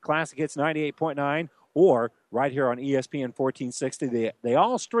they're on Classic Hits 98.9 or right here on ESPN 1460, they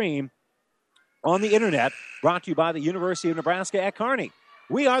all stream on the internet, brought to you by the University of Nebraska at Kearney.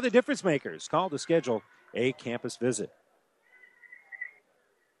 We are the difference makers. Call to schedule a campus visit.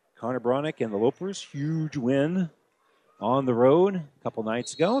 Connor Bronick and the Lopers, huge win on the road a couple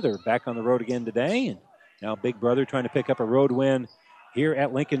nights ago. They're back on the road again today, and now Big Brother trying to pick up a road win here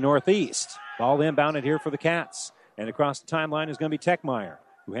at Lincoln Northeast. Ball inbounded here for the Cats, and across the timeline is going to be Techmeyer,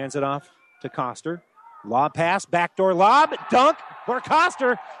 who hands it off to Coster. Lob pass, backdoor lob, dunk for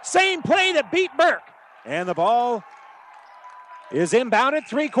Coster. Same play that beat Burke. And the ball is inbounded,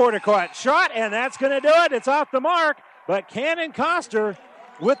 three-quarter court shot, and that's going to do it. It's off the mark, but Cannon Coster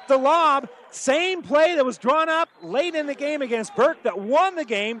with the lob Same play that was drawn up late in the game against Burke that won the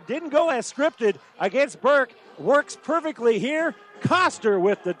game. Didn't go as scripted against Burke. Works perfectly here. Coster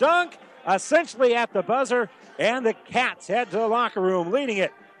with the dunk, essentially at the buzzer. And the Cats head to the locker room, leading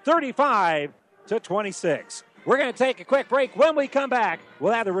it 35-26. We're going to take a quick break. When we come back,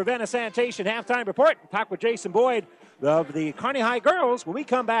 we'll have the Ravenna Sanitation halftime report and talk with Jason Boyd of the Kearney High girls when we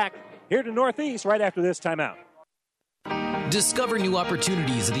come back here to Northeast right after this timeout. Discover new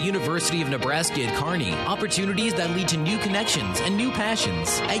opportunities at the University of Nebraska at Kearney. Opportunities that lead to new connections and new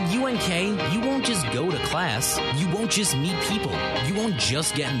passions. At UNK, you won't just go to class. You won't just meet people. You won't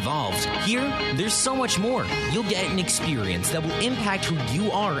just get involved. Here, there's so much more. You'll get an experience that will impact who you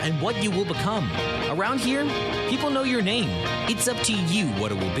are and what you will become. Around here, people know your name. It's up to you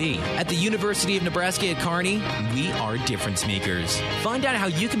what it will be. At the University of Nebraska at Kearney, we are difference makers. Find out how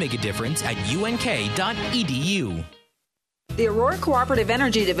you can make a difference at unk.edu. The Aurora Cooperative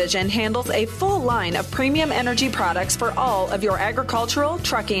Energy Division handles a full line of premium energy products for all of your agricultural,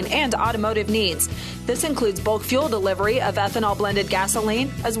 trucking, and automotive needs. This includes bulk fuel delivery of ethanol-blended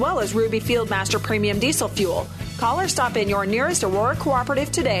gasoline, as well as Ruby Fieldmaster Premium Diesel Fuel. Call or stop in your nearest Aurora Cooperative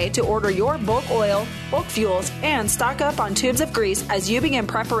today to order your bulk oil, bulk fuels, and stock up on tubes of grease as you begin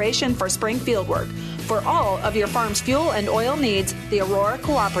preparation for spring field work. For all of your farm's fuel and oil needs, the Aurora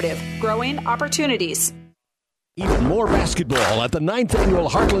Cooperative. Growing opportunities. Even more basketball at the 9th Annual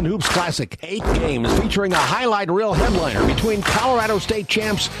Heartland Hoops Classic. 8 games featuring a highlight reel headliner between Colorado State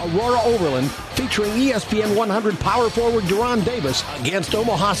champs Aurora Overland, featuring ESPN 100 power forward Deron Davis against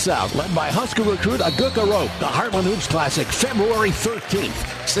Omaha South, led by Husker recruit Aguka Rope. The Heartland Hoops Classic, February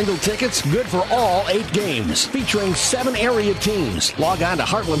 13th. Single tickets good for all 8 games, featuring 7 area teams. Log on to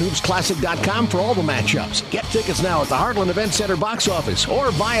heartlandhoopsclassic.com for all the matchups. Get tickets now at the Heartland Event Center box office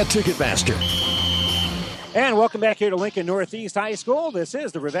or via Ticketmaster. And welcome back here to Lincoln Northeast High School. This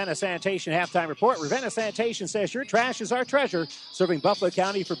is the Ravenna Sanitation Halftime Report. Ravenna Sanitation says your trash is our treasure, serving Buffalo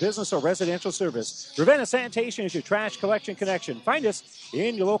County for business or residential service. Ravenna Sanitation is your trash collection connection. Find us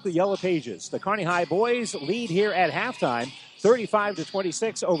in your local Yellow Pages. The Kearney High boys lead here at halftime,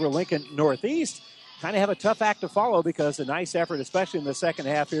 35-26 over Lincoln Northeast. Kind of have a tough act to follow because a nice effort, especially in the second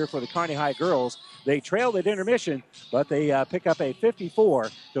half here for the Kearney High girls. They trailed at intermission, but they pick up a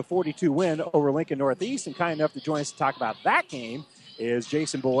 54-42 win over Lincoln Northeast. And kind enough to join us to talk about that game is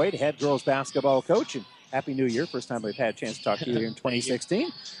Jason Boyd, head girls basketball coach. And Happy New Year. First time we've had a chance to talk to you here in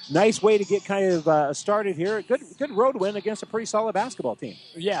 2016. Nice way to get kind of started here. Good road win against a pretty solid basketball team.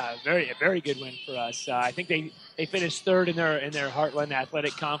 Yeah, very good win for us. I think they finished third in their Heartland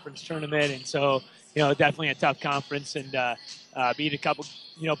Athletic Conference tournament, and so definitely a tough conference, and beat a couple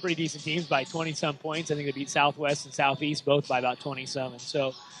pretty decent teams by 20-some points. I think they beat Southwest and Southeast both by about 20-some, and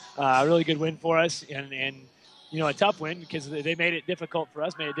so a really good win for us, and a tough win because they made it difficult for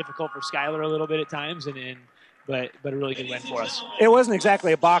us, made it difficult for Skylar a little bit at times, but a really good win for us. It wasn't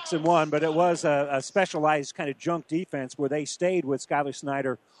exactly a box and one, but it was a specialized kind of junk defense where they stayed with Skylar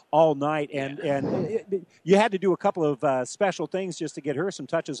Snyder all night, and you had to do a couple of special things just to get her some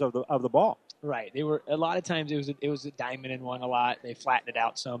touches of the ball. Right. They were a lot of times it was a diamond and one a lot. They flattened it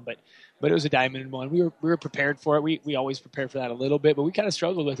out some, but it was a diamond and one. We were prepared for it. We always prepare for that a little bit, but we kind of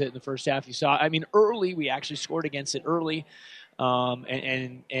struggled with it in the first half. You saw, early we actually scored against it early.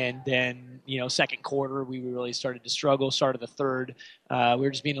 And then, second quarter, we really started to struggle. Start of the third, we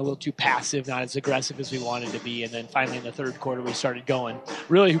were just being a little too passive, not as aggressive as we wanted to be. And then finally in the third quarter, we started going.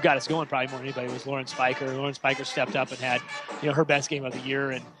 Really, who got us going probably more than anybody was Lauren Spiker. Lauren Spiker stepped up and had, her best game of the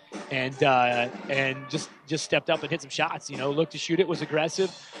year and just stepped up and hit some shots. Looked to shoot it, was aggressive.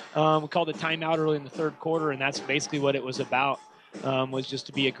 We called a timeout early in the third quarter, and that's basically what it was about. Was just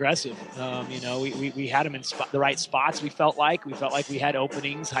to be aggressive. We had them in the right spots. We felt like we had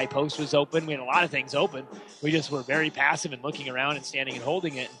openings. High post was open. We had a lot of things open. We just were very passive and looking around and standing and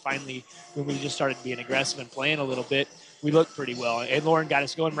holding it. And finally, when we just started being aggressive and playing a little bit, we looked pretty well. And Lauren got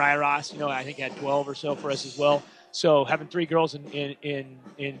us going. Mariah Ross, I think had 12 or so for us as well. So having 3 girls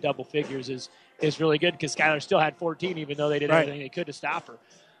in double figures is really good because Skylar still had 14, even though they did everything they could to stop her.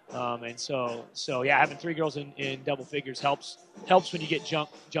 Having 3 girls in double figures helps when you get junk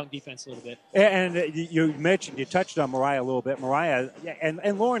defense a little bit. And you touched on Mariah a little bit. Mariah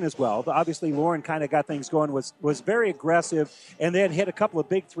and Lauren as well. But obviously, Lauren kind of got things going, was very aggressive, and then hit a couple of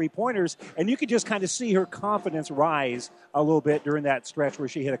big 3-pointers. And you could just kind of see her confidence rise a little bit during that stretch where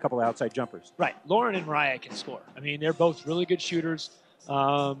she hit a couple of outside jumpers. Right. Lauren and Mariah can score. They're both really good shooters.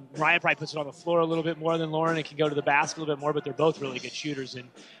 Mariah probably puts it on the floor a little bit more than Lauren and can go to the basket a little bit more, but they're both really good shooters, and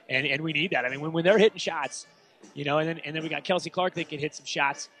we need that. When they're hitting shots, and then we got Kelsey Clark that can hit some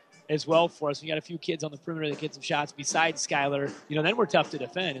shots as well for us. We got a few kids on the perimeter that get some shots besides Skylar. Then we're tough to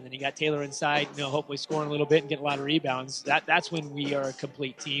defend. And then you got Taylor inside, hopefully scoring a little bit and getting a lot of rebounds. That's when we are a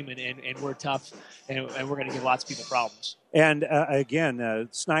complete team and we're tough and we're going to give lots of people problems. And again,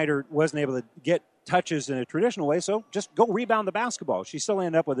 Snyder wasn't able to get touches in a traditional way, so just go rebound the basketball. She still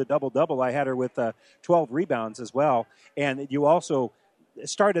ended up with a double-double. I had her with 12 rebounds as well. And you also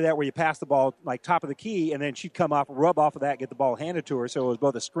started that where you pass the ball like top of the key, and then she'd come off, rub off of that, get the ball handed to her. So it was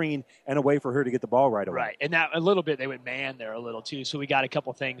both a screen and a way for her to get the ball right away. Right, and that a little bit they went man there a little too. So we got a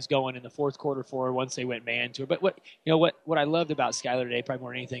couple things going in the fourth quarter for her once they went man to her. But what I loved about Skylar today, probably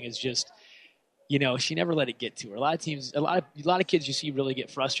more than anything, is just she never let it get to her. A lot of kids you see really get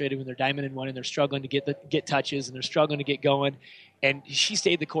frustrated when they're diamond in one and they're struggling to get touches and they're struggling to get going. And she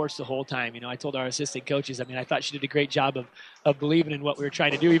stayed the course the whole time. I told our assistant coaches, I thought she did a great job of believing in what we were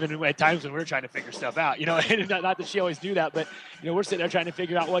trying to do, even at times when we were trying to figure stuff out. And not that she always do that, but we're sitting there trying to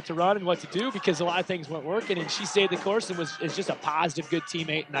figure out what to run and what to do because a lot of things weren't working. And she stayed the course and is just a positive, good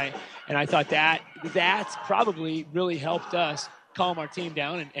teammate. And I thought that's probably really helped us calm our team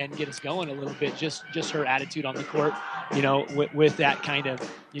down and get us going a little bit. Just her attitude on the court, with that kind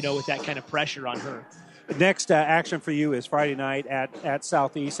of pressure on her. Next action for you is Friday night at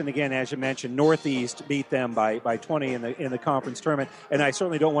Southeast, and again, as you mentioned, Northeast beat them by 20 in the conference tournament. And I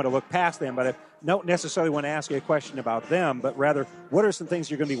certainly don't want to look past them, but I don't necessarily want to ask you a question about them, but rather, what are some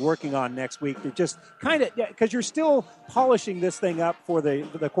things you're going to be working on next week to just kind of, because you're still polishing this thing up for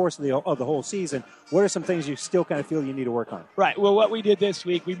the course of the whole season. What are some things you still kind of feel you need to work on? Right. Well, what we did this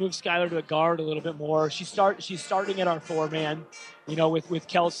week, we moved Skylar to a guard a little bit more. She's starting at our 4-man. With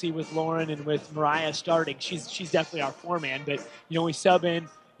Kelsey, with Lauren, and with Mariah starting, she's definitely our 4-man. But we sub in,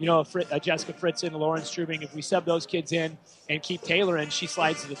 Jessica Fritzen, Lauren Strubing. If we sub those kids in and keep Taylor in, she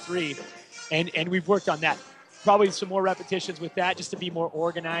slides to the 3, and we've worked on that. Probably some more repetitions with that, just to be more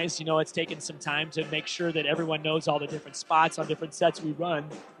organized. It's taken some time to make sure that everyone knows all the different spots on different sets we run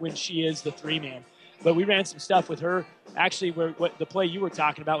when she is the 3-man. But we ran some stuff with her. Actually, what the play you were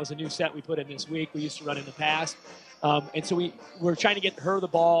talking about was a new set we put in this week. We used to run in the past. And so we're trying to get her the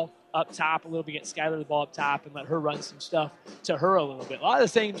ball up top a little bit, get Skylar the ball up top, and let her run some stuff to her a little bit. A lot of the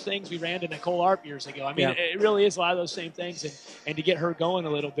same things we ran to Nicole Arp years ago. It really is a lot of those same things, and to get her going a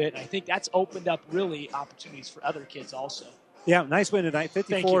little bit. And I think that's opened up really opportunities for other kids also. Yeah, nice win tonight,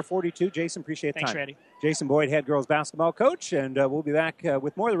 54-42. Jason, appreciate the time. Thanks, Randy. Jason Boyd, head girls basketball coach, and we'll be back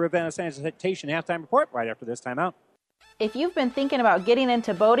with more of the Ravenna Sanitation halftime report right after this timeout. If you've been thinking about getting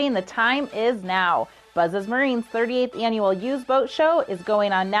into boating, the time is now. Buzz's Marine's 38th annual used boat show is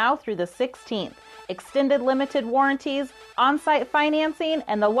going on now through the 16th. Extended limited warranties, on-site financing,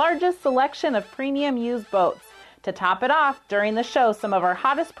 and the largest selection of premium used boats. To top it off, during the show, some of our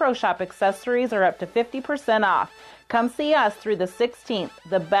hottest Pro Shop accessories are up to 50% off. Come see us through the 16th,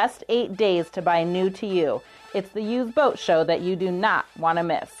 the best 8 days to buy new to you. It's the used boat show that you do not want to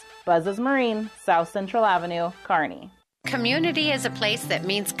miss. Buzz's Marine, South Central Avenue, Kearney. Community is a place that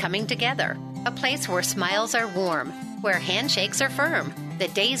means coming together, a place where smiles are warm, where handshakes are firm, the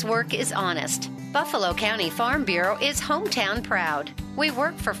day's work is honest. Buffalo County Farm Bureau is hometown proud. We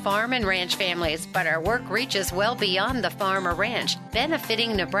work for farm and ranch families, but our work reaches well beyond the farm or ranch,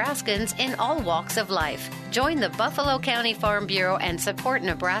 benefiting Nebraskans in all walks of life. Join the Buffalo County Farm Bureau and support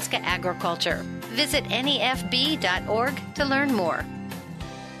Nebraska agriculture. Visit nefb.org to learn more.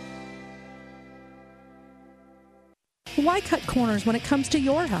 Why cut corners when it comes to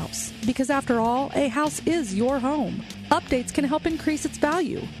your house? Because after all, a house is your home. Updates can help increase its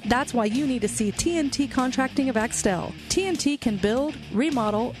value. That's why you need to see TNT Contracting of Axtell. TNT can build,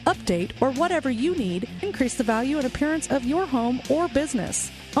 remodel, update, or whatever you need, increase the value and appearance of your home or business.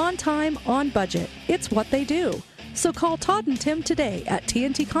 On time, on budget. It's what they do. So call Todd and Tim today at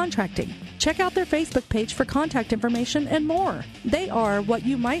TNT Contracting. Check out their Facebook page for contact information and more. They are what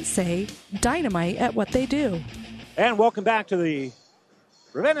you might say, dynamite at what they do. And welcome back to the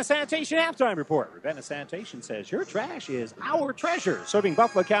Ravenna Sanitation Halftime Report. Ravenna Sanitation says your trash is our treasure. Serving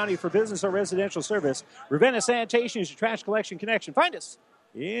Buffalo County for business or residential service. Ravenna Sanitation is your trash collection connection. Find us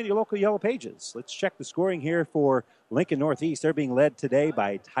in your local Yellow Pages. Let's check the scoring here for Lincoln Northeast. They're being led today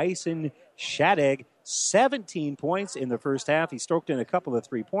by Tyson Shadig. 17 points in the first half. He stroked in a couple of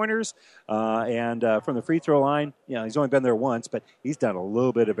three-pointers. And from the free throw line, he's only been there once, but he's done a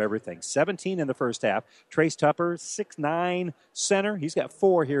little bit of everything. 17 in the first half. Trace Tupper, 6'9", center. He's got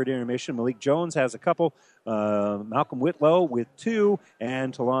 4 here at intermission. Malik Jones has a couple. Malcolm Whitlow with 2.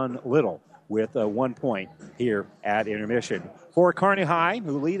 And Talon Little with 1 point here at intermission. For Kearney High,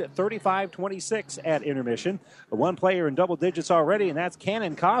 who lead at 35-26 at intermission. One player in double digits already, and that's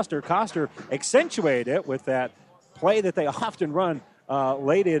Cannon Coster. Coster accentuated it with that play that they often run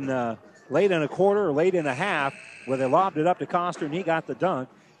late in a quarter or late in a half where they lobbed it up to Coster and he got the dunk.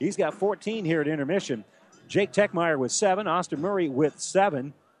 He's got 14 here at intermission. Jake Techmeyer with 7, Austin Murray with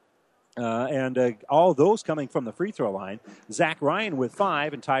 7. And all those coming from the free throw line. Zach Ryan with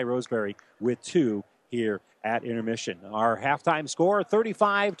 5 and Ty Roseberry with 2 here at intermission. Our halftime score,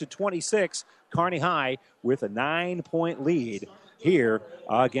 35-26. Kearney High with a 9-point lead here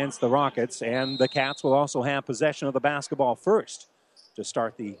against the Rockets. And the Cats will also have possession of the basketball first to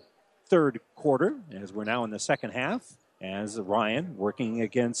start the third quarter, as we're now in the second half. As Ryan, working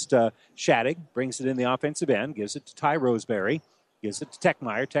against Shattuck, brings it in the offensive end, gives it to Ty Roseberry, gives it to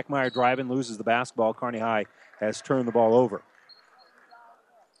Techmeyer. Techmeyer driving, loses the basketball. Kearney High has turned the ball over.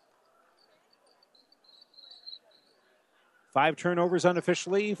 5 turnovers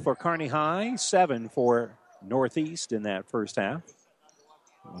unofficially for Kearney High, 7 for Northeast in that first half.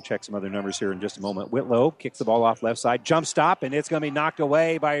 We'll check some other numbers here in just a moment. Whitlow kicks the ball off left side, jump stop, and it's going to be knocked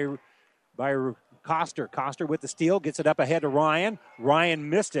away by Coster. Coster with the steal, gets it up ahead to Ryan. Ryan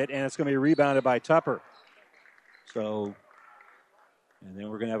missed it, and it's going to be rebounded by Tupper. And then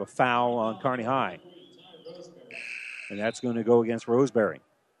we're going to have a foul on Kearney High. And that's going to go against Roseberry.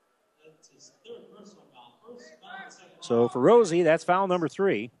 So for Rosie, that's foul number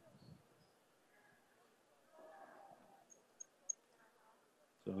 3.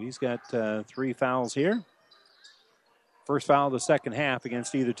 So he's got 3 fouls here. First foul of the second half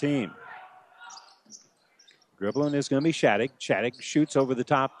against either team. Dribbling is going to be Shattuck. Shattuck shoots over the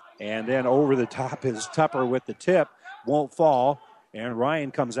top, and then over the top is Tupper with the tip. Won't fall, and Ryan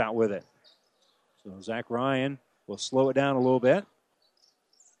comes out with it. So Zach Ryan will slow it down a little bit.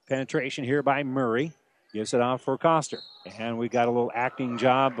 Penetration here by Murray. Gives it off for Coster. And we got a little acting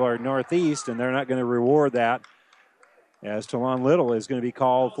job for Northeast, and they're not going to reward that, as Talon Little is going to be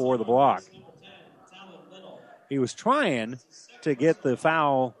called for the block. He was trying to get the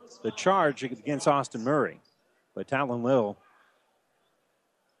foul, the charge against Austin Murray. But Talon Little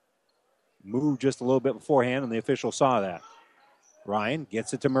moved just a little bit beforehand, and the official saw that. Ryan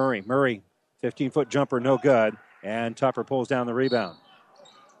gets it to Murray. Murray, 15-foot jumper, no good. And Tupper pulls down the rebound.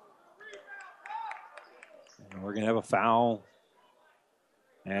 And we're going to have a foul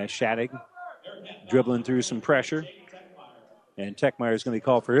as Shattuck dribbling through some pressure. And Techmeyer is going to be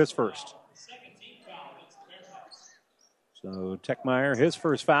called for his first. So Techmeyer, his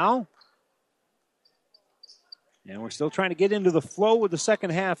first foul. And we're still trying to get into the flow with the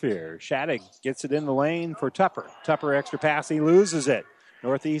second half here. Shattuck gets it in the lane for Tupper. Tupper extra pass, he loses it.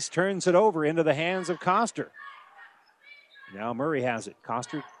 Northeast turns it over into the hands of Coster. Now Murray has it.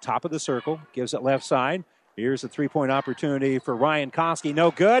 Coster, top of the circle, gives it left side. Here's a three-point opportunity for Ryan Koski. No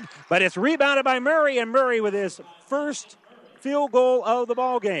good, but it's rebounded by Murray, and Murray with his first field goal of the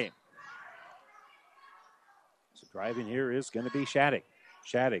ball game. So driving here is going to be Shattuck.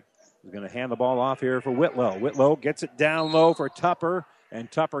 Shattuck is going to hand the ball off here for Whitlow. Whitlow gets it down low for Tupper,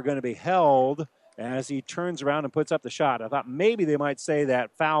 and Tupper going to be held as he turns around and puts up the shot. I thought maybe they might say that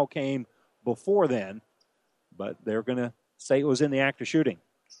foul came before then, but they're going to say it was in the act of shooting.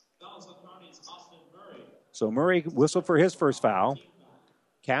 So Murray whistled for his first foul.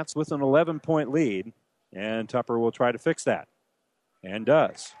 Cats with an 11-point lead, and Tupper will try to fix that, and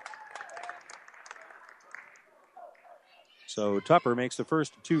does. So Tupper makes the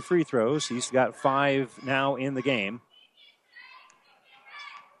first 2 free throws. He's got 5 now in the game.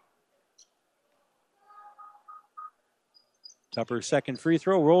 Tupper's second free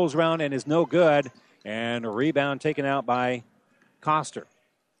throw rolls around and is no good, and a rebound taken out by Coster.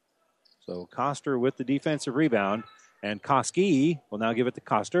 So Coster with the defensive rebound, and Koski will now give it to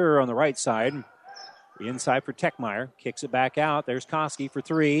Coster on the right side. Inside for Techmeyer, kicks it back out. There's Koski for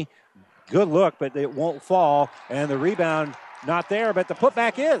 3. Good look, but it won't fall, and the rebound not there, but the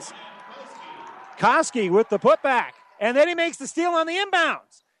putback is. Koski with the putback, and then he makes the steal on the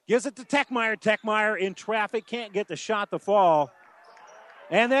inbounds. Gives it to Techmeyer. Techmeyer in traffic, can't get the shot to fall.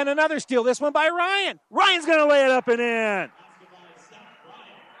 And then another steal, this one by Ryan. Ryan's going to lay it up and in.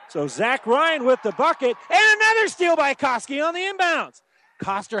 So Zach Ryan with the bucket, and another steal by Koski on the inbounds.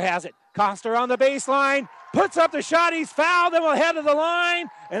 Coster has it. Coster on the baseline, puts up the shot. He's fouled, and will head to the line,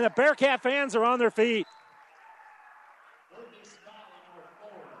 and the Bearcat fans are on their feet.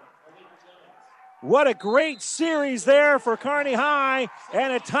 What a great series there for Kearney High,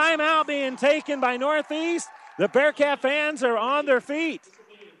 and a timeout being taken by Northeast. The Bearcat fans are on their feet.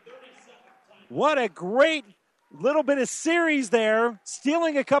 What a great little bit of series there,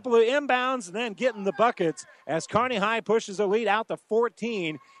 stealing a couple of inbounds and then getting the buckets as Kearney High pushes the lead out to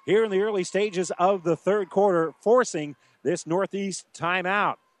 14 here in the early stages of the third quarter, forcing this Northeast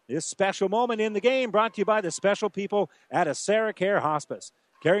timeout. This special moment in the game brought to you by the special people at AseraCare Hospice,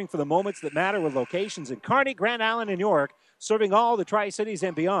 caring for the moments that matter with locations in Kearney, Grand Island, and York, serving all the Tri-Cities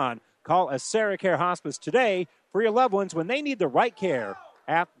and beyond. Call AseraCare Hospice today for your loved ones when they need the right care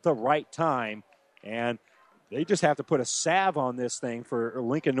at the right time. And they just have to put a salve on this thing for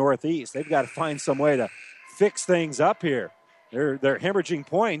Lincoln Northeast. They've got to find some way to fix things up here. They're hemorrhaging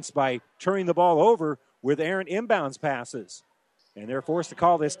points by turning the ball over with errant inbounds passes. And they're forced to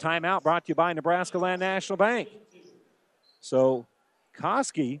call this timeout, brought to you by Nebraska Land National Bank. So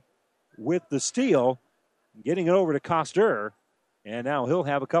Koski with the steal, getting it over to Koster. And now he'll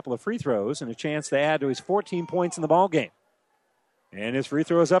have a couple of free throws and a chance to add to his 14 points in the ball game. And his free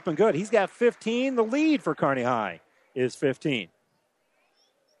throw is up and good. He's got 15. The lead for Kearney High is 15.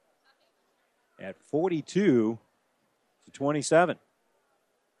 At 42-27.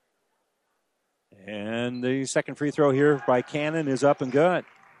 And the second free throw here by Cannon is up and good.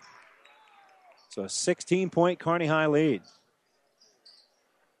 So a 16-point Kearney High lead.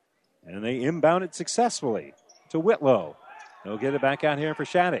 And they inbound it successfully to Whitlow. They'll get it back out here for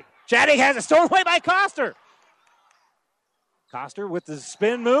Shattuck. Shattuck has it stolen away by Koster. Koster with the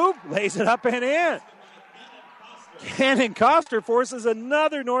spin move, lays it up and in. Cannon Koster forces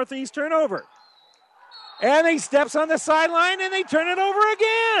another Northeast turnover. And he steps on the sideline and they turn it over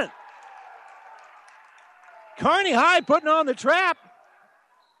again. Kearney High putting on the trap.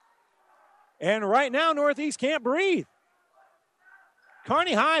 And right now, Northeast can't breathe.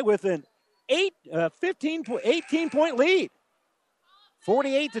 Kearney High with an 18-point lead.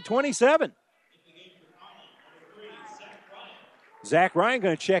 48-27. Zach Ryan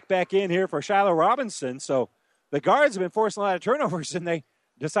going to check back in here for Shiloh Robinson. So the guards have been forcing a lot of turnovers, and they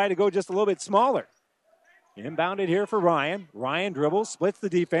decide to go just a little bit smaller. Inbounded here for Ryan. Ryan dribbles, splits the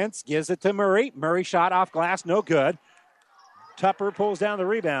defense, gives it to Murray. Murray shot off glass, no good. Tupper pulls down the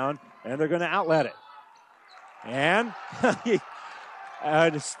rebound, and they're going to outlet it. And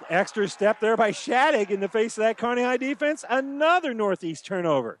extra step there by Shattuck in the face of that Kearney High defense. Another Northeast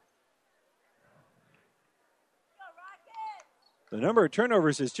turnover. The number of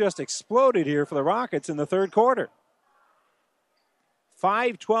turnovers has just exploded here for the Rockets in the third quarter.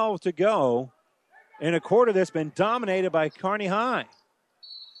 5:12 to go in a quarter that's been dominated by Kearney High.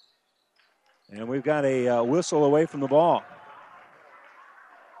 And we've got a whistle away from the ball.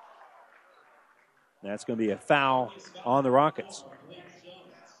 That's going to be a foul on the Rockets.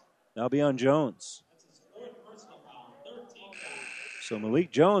 That'll be on Jones. So Malik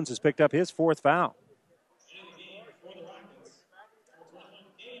Jones has picked up his fourth foul.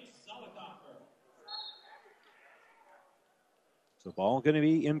 So ball going to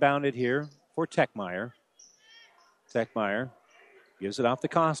be inbounded here for Techmeyer. Techmeyer gives it off to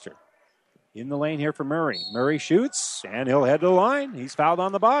Koster. In the lane here for Murray. Murray shoots, and he'll head to the line. He's fouled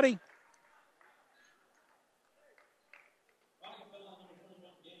on the body.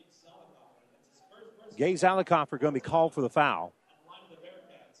 Gay Zalikoff are going to be called for the foul.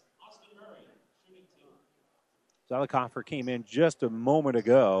 Zalikoff came in just a moment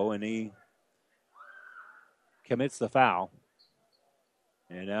ago, and he commits the foul.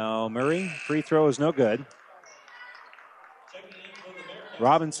 And now Murray, free throw is no good.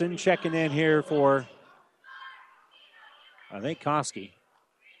 Robinson checking in here for, I think, Koski.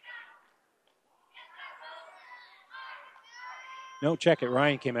 No, check it.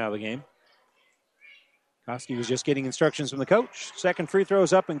 Ryan came out of the game. Koski was just getting instructions from the coach. Second free throw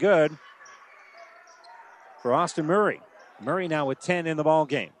is up and good for Austin Murray. Murray now with 10 in the ball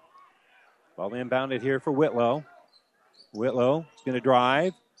game. Ball inbounded here for Whitlow. Whitlow is going to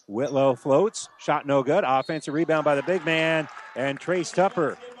drive. Whitlow floats. Shot no good. Offensive rebound by the big man. And Trace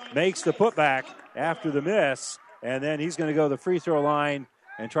Tupper makes the putback after the miss. And then he's going to go to the free throw line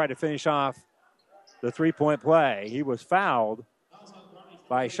and try to finish off the three-point play. He was fouled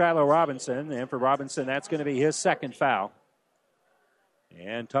by Shiloh Robinson. And for Robinson, that's going to be his second foul.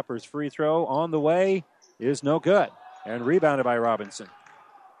 And Tupper's free throw on the way is no good. And rebounded by Robinson.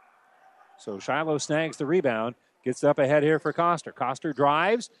 So Shiloh snags the rebound. Gets up ahead here for Koster. Koster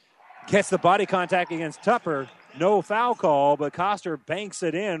drives, gets the body contact against Tupper. No foul call, but Koster banks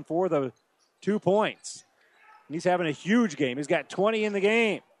it in for the 2 points. He's having a huge game. He's got 20 in the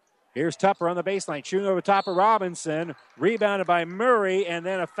game. Here's Tupper on the baseline, shooting over top of Robinson. Rebounded by Murray, and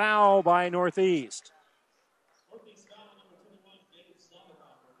then a foul by Northeast.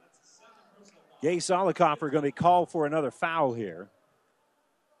 Gay Zalikoff are going to be called for another foul here.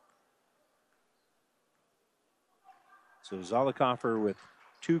 So Zalikoff with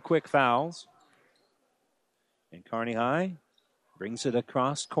 2 quick fouls. And Kearney High brings it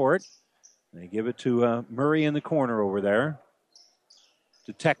across court. They give it to Murray in the corner over there.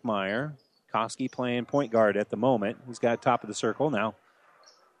 to Techmeyer. Koski playing point guard at the moment. He's got top of the circle now.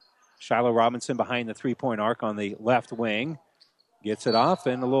 Shiloh Robinson behind the three-point arc on the left wing. Gets it off,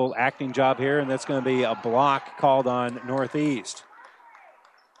 and a little acting job here, and that's going to be a block called on Northeast.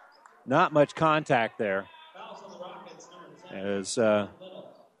 Not much contact there. As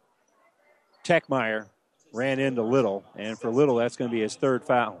Techmeyer ran into Little, and for Little, that's going to be his third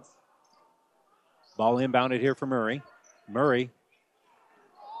foul. Ball inbounded here for Murray. Murray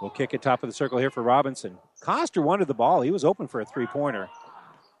will kick it top of the circle here for Robinson. Coster wanted the ball. He was open for a three-pointer.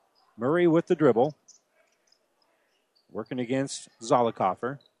 Murray with the dribble. Working against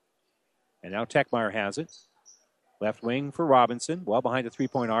Zollikoffer. And now Techmeyer has it. Left wing for Robinson. Well behind the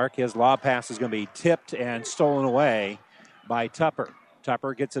three-point arc. His lob pass is going to be tipped and stolen away by Tupper.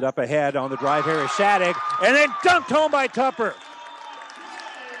 Tupper gets it up ahead on the drive here is Shattuck. And then dunked home by Tupper.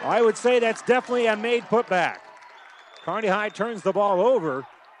 I would say that's definitely a made putback. Kearney High turns the ball over.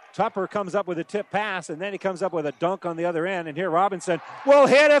 Tupper comes up with a tip pass, and then he comes up with a dunk on the other end. And here Robinson will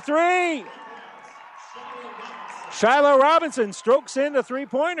hit a three. Shiloh Robinson strokes in the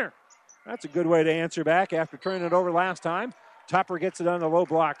three-pointer. That's a good way to answer back after turning it over last time. Tupper gets it on the low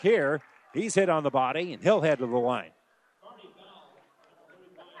block here. He's hit on the body, and he'll head to the line.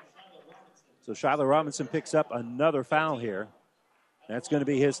 So Shiloh Robinson picks up another foul here. That's going to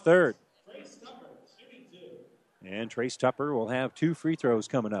be his third. And Trace Tupper will have 2 free throws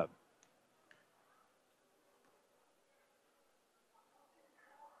coming up.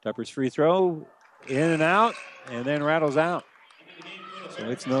 Tupper's free throw in and out, and then rattles out. So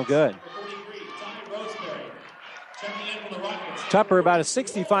it's no good. Tupper about a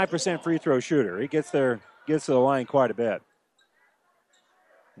 65% free throw shooter. He gets to the line quite a bit.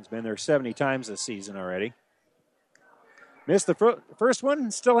 He's been there 70 times this season already. Missed the first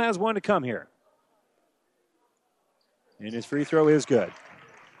one, still has one to come here. And his free throw is good.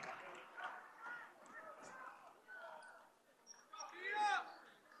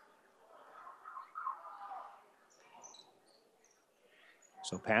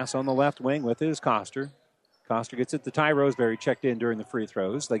 So pass on the left wing with his Coster. Coster gets it to Ty Roseberry, checked in during the free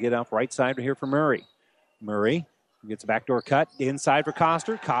throws. They get up right side here for Murray. Murray gets a backdoor cut inside for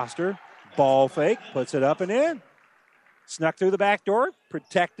Coster. Coster, ball fake, puts it up and in. Snuck through the back door,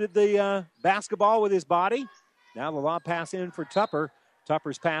 protected the basketball with his body. Now the lob pass in for Tupper.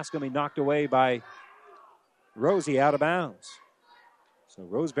 Tupper's pass going to be knocked away by Rosie out of bounds. So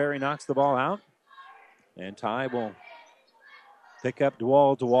Roseberry knocks the ball out. And Ty will pick up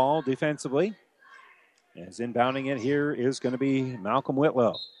DeWall defensively. As inbounding it here is going to be Malcolm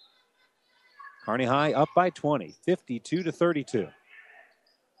Whitlow. Kearney High up by 20, 52-32.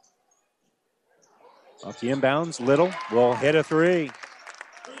 Off the inbounds, Little will hit a three.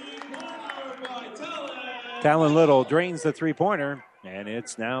 Talon Little drains the three-pointer, and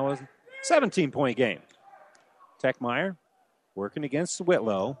it's now a 17-point game. Techmeyer working against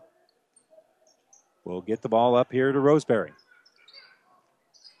Whitlow. Will get the ball up here to Roseberry.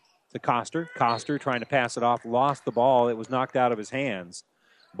 To Coster. Coster trying to pass it off, lost the ball. It was knocked out of his hands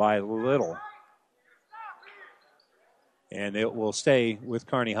by Little. And it will stay with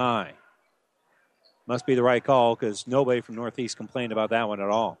Kearney High. Must be the right call because nobody from Northeast complained about that one at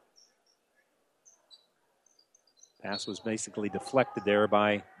all. Pass was basically deflected there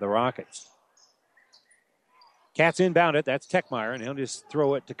by the Rockets. Cats inbound it. That's Techmeyer, and he'll just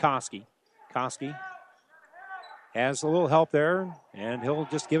throw it to Koski. Koski has a little help there, and he'll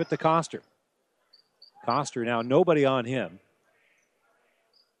just give it to Coster. Coster now, nobody on him.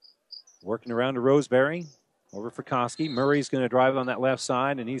 Working around to Roseberry. Over for Koski. Murray's going to drive on that left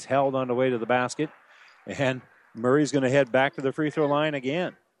side, and he's held on the way to the basket. And Murray's going to head back to the free throw line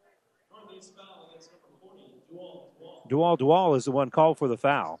again. Dual is the one called for the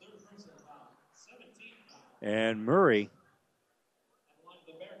foul. And Murray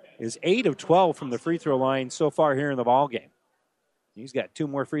is 8 of 12 from the free throw line so far here in the ballgame. He's got 2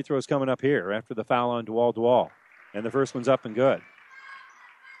 more free throws coming up here after the foul on Dual. And the first one's up and good.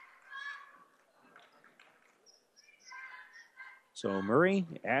 So Murray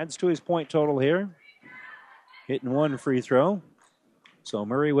adds to his point total here. Hitting 1 free throw. So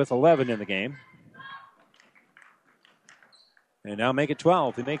Murray with 11 in the game. And now make it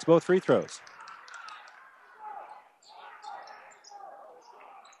 12. He makes both free throws.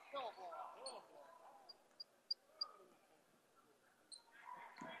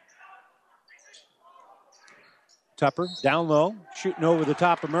 Tupper down low, shooting over the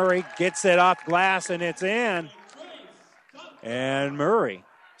top of Murray. Gets it off glass, and it's in. And Murray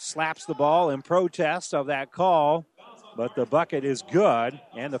slaps the ball in protest of that call, but the bucket is good,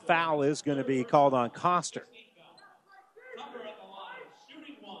 and the foul is going to be called on Coster.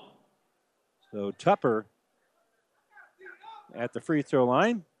 So Tupper at the free throw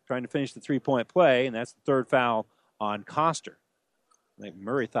line, trying to finish the three-point play, and that's the third foul on Coster. I think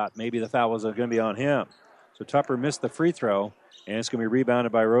Murray thought maybe the foul was going to be on him. So Tupper missed the free throw, and it's going to be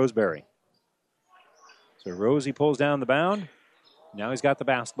rebounded by Roseberry. So Rosie pulls down the bound. Now he's got the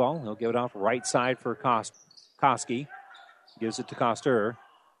basketball. He'll give it off right side for Koski. Gives it to Coster.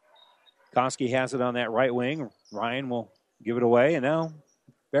 Koski has it on that right wing. Ryan will give it away, and now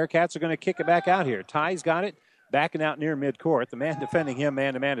Bearcats are going to kick it back out here. Ty's got it, backing out near midcourt. The man defending him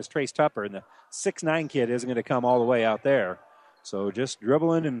man-to-man is Trace Tupper, and the 6'9" kid isn't going to come all the way out there. So just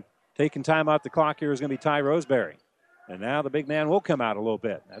dribbling and taking time out the clock here is going to be Ty Roseberry. And now the big man will come out a little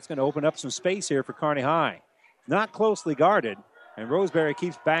bit. That's going to open up some space here for Kearney High. Not closely guarded, and Roseberry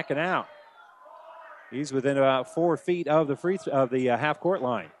keeps backing out. He's within about 4 feet of the half-court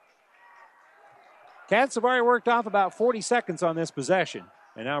line. Cats have already worked off about 40 seconds on this possession.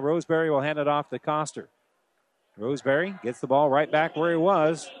 And now Roseberry will hand it off to Coster. Roseberry gets the ball right back where he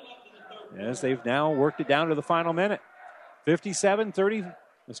was as they've now worked it down to the final minute.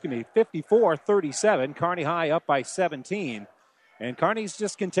 54-37. Kearney High up by 17. And Kearney's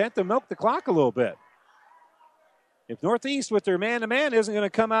just content to milk the clock a little bit. If Northeast with their man-to-man isn't going to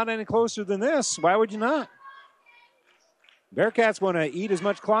come out any closer than this, why would you not? Bearcats want to eat as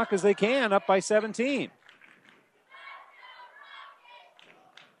much clock as they can, up by 17.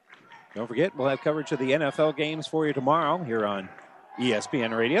 Don't forget, we'll have coverage of the NFL games for you tomorrow here on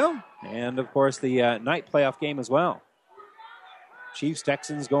ESPN Radio. And, of course, the night playoff game as well.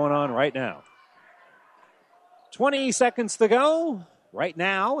 Chiefs-Texans going on right now. 20 seconds to go right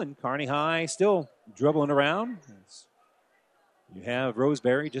now, and Kearney High still dribbling around. You have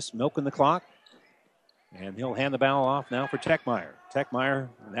Roseberry just milking the clock. And he'll hand the ball off now for Techmeyer. Techmeyer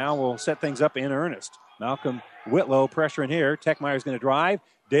now will set things up in earnest. Malcolm Whitlow pressuring here. Techmeyer's going to drive.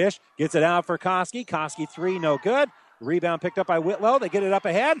 Dish. Gets it out for Koski. Koski three, no good. Rebound picked up by Whitlow. They get it up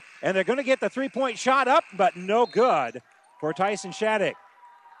ahead. And they're going to get the three-point shot up, but no good for Tyson Shattuck.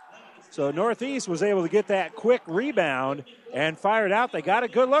 So Northeast was able to get that quick rebound and fire it out. They got a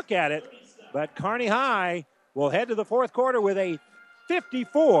good look at it. But Kearney High will head to the fourth quarter with a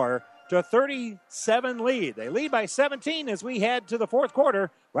 54-37 lead. They lead by 17 as we head to the fourth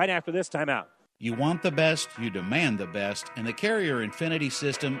quarter right after this timeout. You want the best, you demand the best, and the Carrier Infinity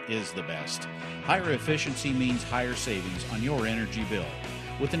system is the best. Higher efficiency means higher savings on your energy bill.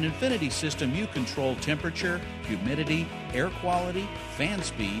 With an Infinity system, you control temperature, humidity, air quality, fan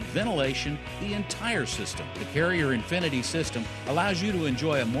speed, ventilation, the entire system. The Carrier Infinity system allows you to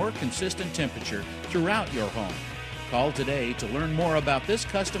enjoy a more consistent temperature throughout your home. Call today to learn more about this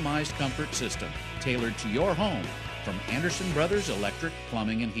customized comfort system, tailored to your home, from Anderson Brothers Electric,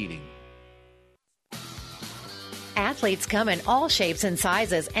 Plumbing, and Heating. Athletes come in all shapes and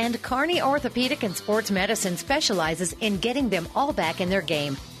sizes, and Kearney Orthopedic and Sports Medicine specializes in getting them all back in their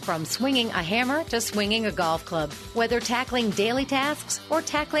game. From swinging a hammer to swinging a golf club, whether tackling daily tasks or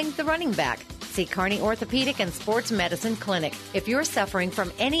tackling the running back. See Kearney Orthopedic and Sports Medicine Clinic. If you're suffering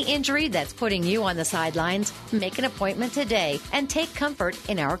from any injury that's putting you on the sidelines, make an appointment today and take comfort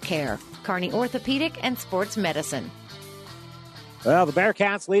in our care. Kearney Orthopedic and Sports Medicine. Well, the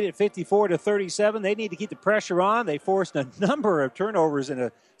Bearcats lead at 54-37. They need to keep the pressure on. They forced a number of turnovers in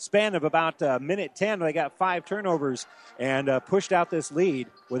a span of about minute 10. They got 5 turnovers and pushed out this lead,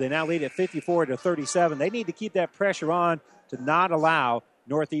 where they now lead at 54-37. They need to keep that pressure on to not allow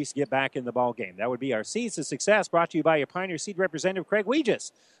Northeast to get back in the ball game. That would be our Seeds to Success, brought to you by your Pioneer Seed representative, Craig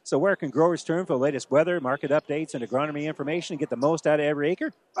Weegis. So where can growers turn for the latest weather, market updates, and agronomy information and get the most out of every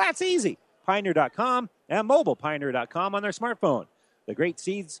acre? Well, that's easy. Pioneer.com and mobilepioneer.com on their smartphone. The great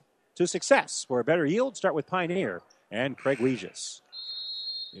Seeds to Success. For a better yield, start with Pioneer and Craig Weegis.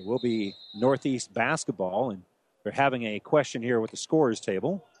 It will be Northeast basketball, and we're having a question here with the scorers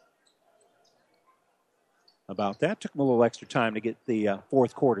table about that. Took them a little extra time to get the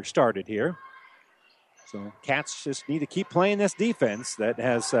fourth quarter started here. So Cats just need to keep playing this defense that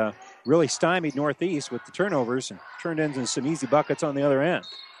has really stymied Northeast with the turnovers and turned into some easy buckets on the other end.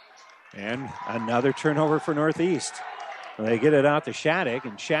 And another turnover for Northeast. They get it out to Shattuck,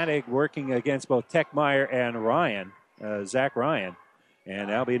 and Shattuck working against both Techmeyer and Zach Ryan. And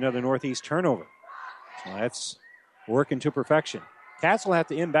that'll be another Northeast turnover. So that's working to perfection. Cats will have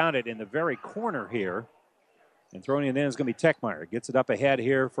to inbound it in the very corner here. And throwing it in is going to be Techmeyer. Gets it up ahead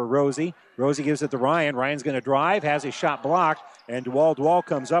here for Rosie. Rosie gives it to Ryan. Ryan's going to drive, has his shot blocked, and Dual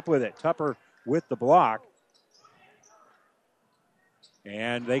comes up with it. Tupper with the block.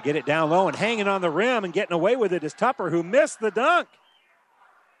 And they get it down low, and hanging on the rim and getting away with it is Tupper, who missed the dunk.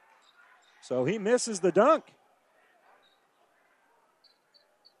 So he misses the dunk.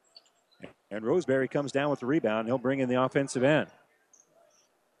 And Roseberry comes down with the rebound. He'll bring in the offensive end.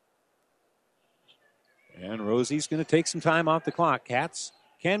 And Rosie's going to take some time off the clock. Cats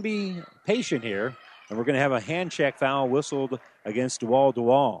can be patient here. And we're going to have a hand check foul whistled against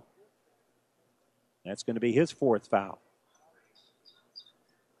Dual. That's going to be his 4th foul.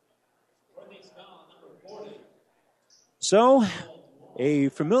 So, a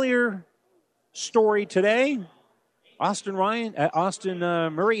familiar story today. Austin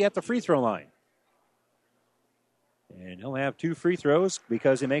Murray at the free throw line. And he'll have 2 free throws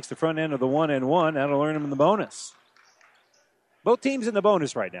because he makes the front end of the 1-and-1. That'll earn him the bonus. Both teams in the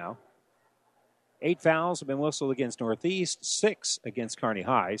bonus right now. 8 fouls have been whistled against Northeast, 6 against Kearney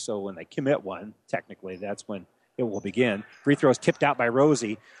High. So when they commit one, technically, that's when it will begin. Free throws tipped out by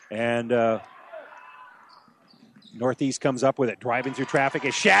Rosie. And Northeast comes up with it. Driving through traffic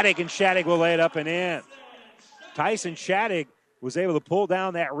is Shattuck, and Shattuck will lay it up and in. Tyson Shattuck was able to pull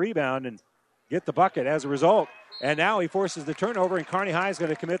down that rebound and get the bucket as a result. And now he forces the turnover, and Kearney High is going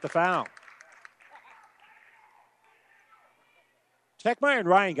to commit the foul. Techmeyer and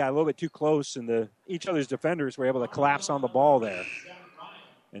Ryan got a little bit too close, and each other's defenders were able to collapse on the ball there.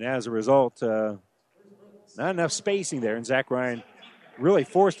 And as a result, not enough spacing there, and Zach Ryan really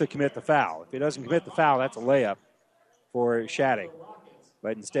forced to commit the foul. If he doesn't commit the foul, that's a layup for Shattuck.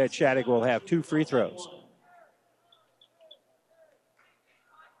 But instead, Shattuck will have 2 free throws.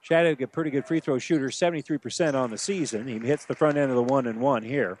 Shattuck, a pretty good free throw shooter, 73% on the season. He hits the front end of the 1-and-1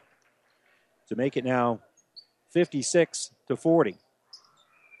 here to make it now 56-40.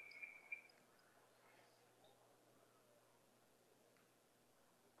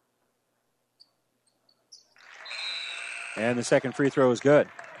 And the second free throw is good.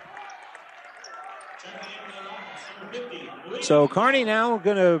 So Kearney now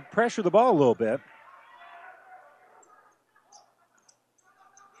going to pressure the ball a little bit.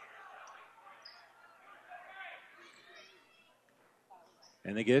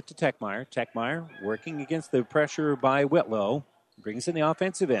 And they get it to Techmeyer. Techmeyer working against the pressure by Whitlow. Brings in the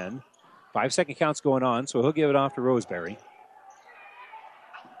offensive end. 5-second count's going on, so he'll give it off to Roseberry.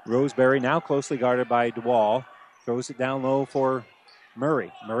 Roseberry now closely guarded by DeWall. Throws it down low for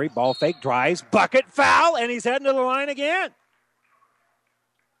Murray. Murray, ball fake, drives, bucket, foul, and he's heading to the line again.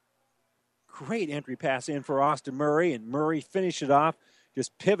 Great entry pass in for Austin Murray, and Murray finished it off,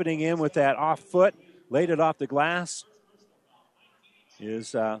 just pivoting in with that off foot, laid it off the glass.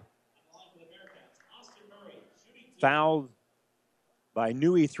 Is fouled by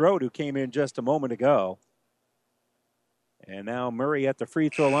Nui Throat, who came in just a moment ago. And now Murray at the free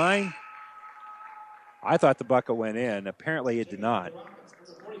throw line. I thought the bucket went in. Apparently it did not.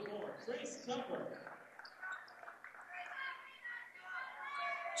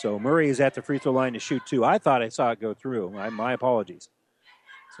 So Murray is at the free throw line to shoot 2. I thought I saw it go through. My apologies.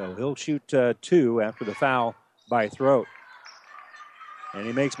 So he'll shoot 2 after the foul by Throat. And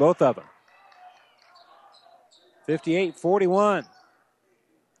he makes both of them. 58-41.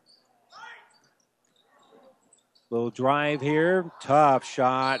 Little drive here. Tough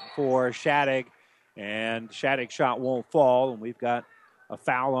shot for Shattuck. And Shattuck's shot won't fall. And we've got a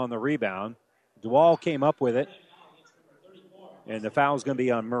foul on the rebound. DeWall came up with it. And the foul's going to be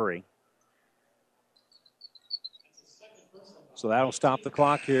on Murray. So that'll stop the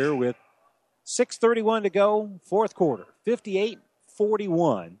clock here with 6:31 to go. Fourth quarter.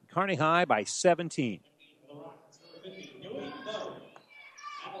 58-41. Kearney High by 17.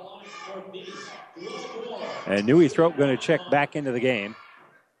 And Nui Throat going to check back into the game.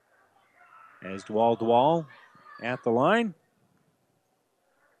 As DeWall at the line.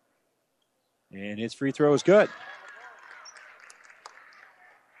 And his free throw is good.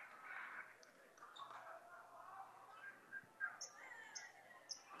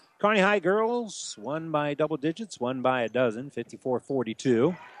 Kearney High girls won by double digits, won by a dozen,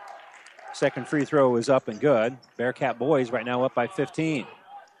 54-42. Second free throw is up and good. Bearcat boys right now up by 15.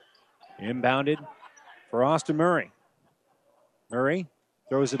 Inbounded for Austin Murray. Murray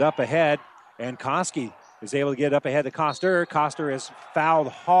throws it up ahead, and Koski is able to get up ahead to Koster. Koster is fouled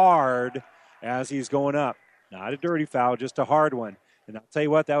hard as he's going up. Not a dirty foul, just a hard one. And I'll tell you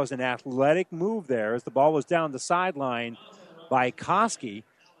what, that was an athletic move there as the ball was down the sideline by Koski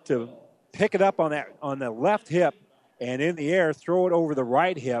to pick it up on the left hip and in the air throw it over the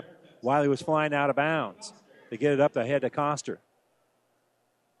right hip while he was flying out of bounds to get it up ahead to Koster.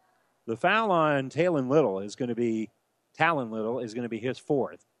 The foul on Talon Little is going to be his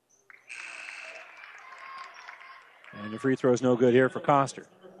 4th. And the free throw is no good here for Koster.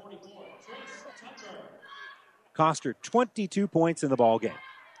 Koster, 22 points in the ball game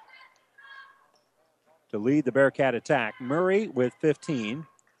to lead the Bearcat attack. Murray with 15.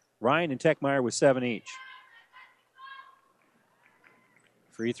 Ryan and Techmeyer with 7 each.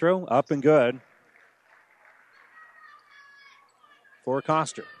 Free throw, up and good for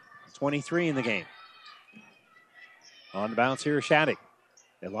Coster. 23 in the game. On the bounce here, Shattuck.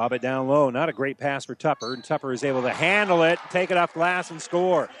 They lob it down low. Not a great pass for Tupper. And Tupper is able to handle it, take it off glass, and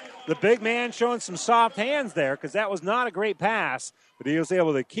score. The big man showing some soft hands there because that was not a great pass, but he was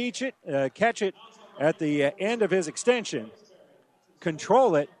able to catch it at the end of his extension,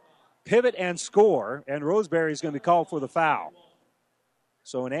 control it, pivot, and score. And Roseberry is going to be called for the foul.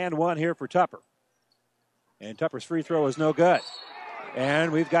 So an and one here for Tupper. And Tupper's free throw is no good.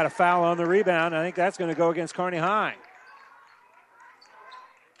 And we've got a foul on the rebound. I think that's going to go against Kearney High.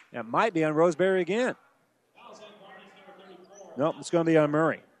 That might be on Roseberry again. Nope, it's going to be on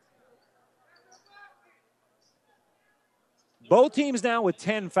Murray. Both teams now with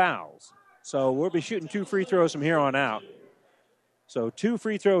 10 fouls. So we'll be shooting 2 free throws from here on out. So 2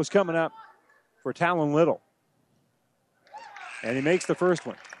 free throws coming up for Talon Little. And he makes the first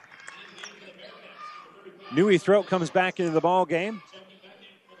one. Newey Throat comes back into the ball game.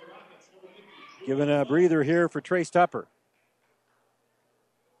 Giving a breather here for Trace Tupper.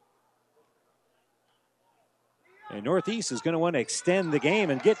 And Northeast is going to want to extend the game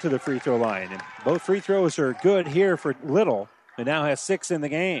and get to the free throw line. And both free throws are good here for Little, and now has 6 in the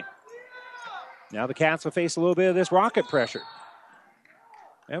game. Now the Cats will face a little bit of this Rocket pressure.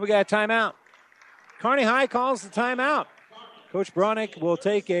 And we got a timeout. Kearney High calls the timeout. Coach Bronick will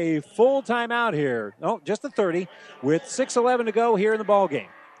take a full timeout here. Oh, just a 30 with 6:11 to go here in the ball game.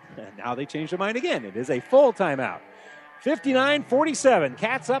 And now they change their mind again. It is a full timeout. 59-47.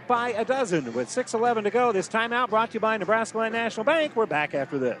 Cats up by a dozen with 6:11 to go. This timeout brought to you by Nebraska Land National Bank. We're back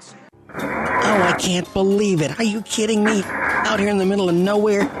after this. Oh, I can't believe it. Are you kidding me? Out here in the middle of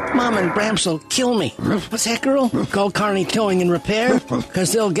nowhere, Mom and Gramps will kill me. What's that, girl? Call Kearney Towing and Repair?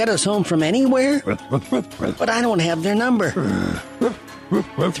 Because they'll get us home from anywhere? But I don't have their number.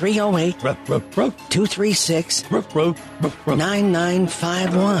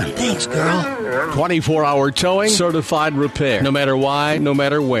 308-236-9951. Thanks, girl. 24-hour towing, certified repair. No matter why, no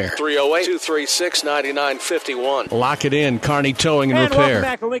matter where. 308-236-9951. Lock it in, Kearney Towing and Repair. Welcome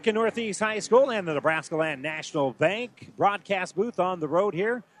back to Lincoln Northeast High School and the Nebraska Land National Bank broadcast booth on the road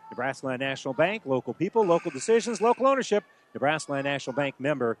here. Nebraska Land National Bank, local people, local decisions, local ownership. Nebraska Land National Bank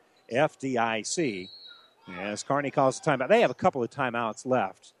member FDIC. As Kearney calls the timeout. They have a couple of timeouts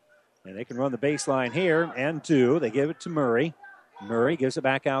left. And they can run the baseline here and 2. They give it to Murray. Murray gives it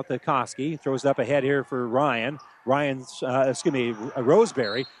back out to Koski. Throws it up ahead here for Ryan. Roseberry.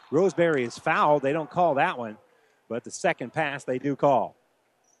 Roseberry is fouled. They don't call that one. But the second pass they do call.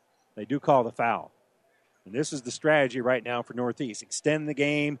 They do call the foul. And this is the strategy right now for Northeast. Extend the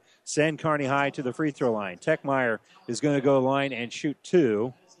game. Send Kearney High to the free throw line. Techmeyer is going to go to the line and shoot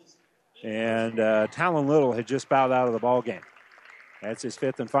 2. And Talon Little had just bowed out of the ball game. That's his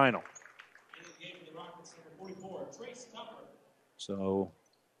 5th and final. So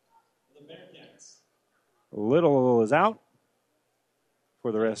Little is out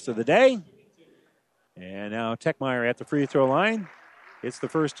for the rest of the day. And now Techmeyer at the free throw line. It's the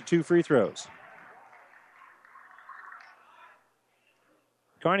first of 2 free throws.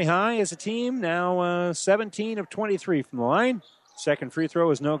 Kearney High is a team now 17 of 23 from the line. Second free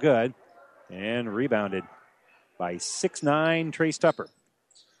throw is no good. And rebounded by 6'9", Trace Tupper.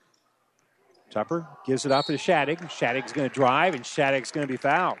 Tupper gives it off to Shattuck. Shattuck's going to drive, and Shattuck's going to be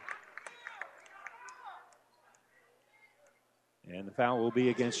fouled. And the foul will be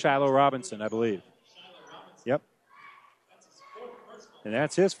against Shiloh Robinson, I believe. Yep. And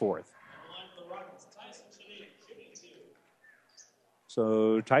that's his 4th.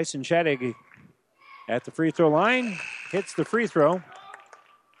 So Tyson Shattuck at the free throw line hits the free throw.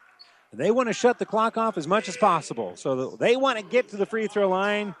 They want to shut the clock off as much as possible. So they want to get to the free throw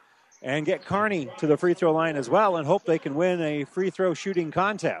line and get Kearney to the free throw line as well and hope they can win a free throw shooting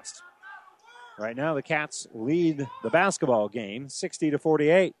contest. Right now the Cats lead the basketball game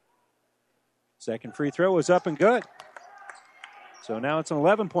 60-48. Second free throw is up and good. So now it's an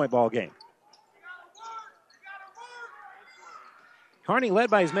 11-point ball game. Kearney led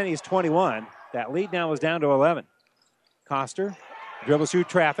by as many as 21. That lead now is down to 11. Coster dribbles through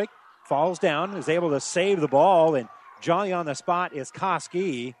traffic. Falls down, is able to save the ball, and jolly on the spot is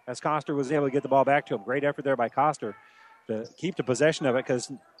Koski, as Coster was able to get the ball back to him. Great effort there by Coster to keep the possession of it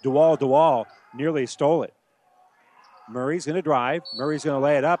because DeWall nearly stole it. Murray's going to drive. Murray's going to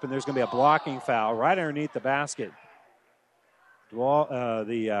lay it up, and there's going to be a blocking foul right underneath the basket.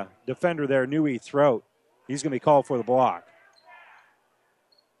 The defender there, Newey Throat, he's going to be called for the block.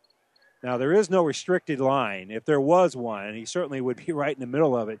 Now, there is no restricted line. If there was one, he certainly would be right in the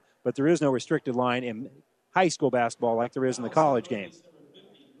middle of it, but there is no restricted line in high school basketball like there is in the college game.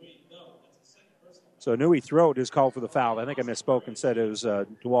 So Nui Throat is called for the foul. I think I misspoke and said it was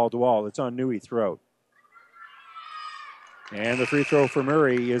Dual. It's on Nui Throat. And the free throw for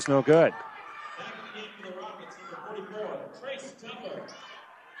Murray is no good.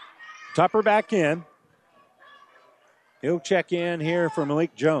 Tupper back in. He'll check in here for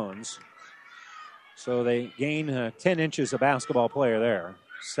Malik Jones. So they gain 10 inches of basketball player there.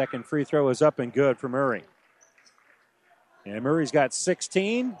 Second free throw is up and good for Murray. And Murray's got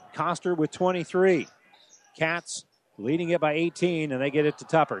 16. Coster with 23. Cats leading it by 18, and they get it to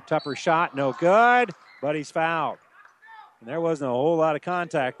Tupper. Tupper shot, no good, but he's fouled. And there wasn't a whole lot of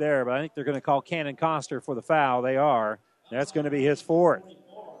contact there, but I think they're going to call Cannon Coster for the foul. They are. That's going to be his fourth.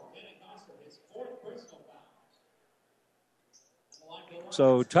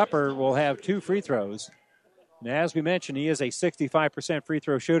 So Tupper will have 2 free throws. And as we mentioned, he is a 65% free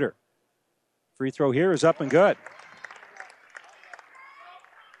throw shooter. Free throw here is up and good.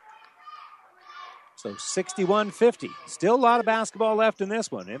 So 61-50. Still a lot of basketball left in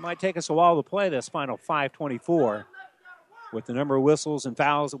this one. It might take us a while to play this final 5:24 with the number of whistles and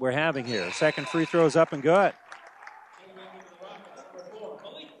fouls that we're having here. Second free throw is up and good.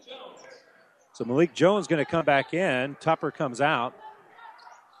 So Malik Jones going to come back in. Tupper comes out.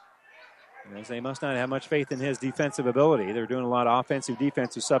 As they must not have much faith in his defensive ability. They're doing a lot of offensive,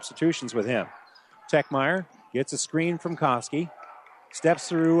 defensive substitutions with him. Techmeyer gets a screen from Koski. Steps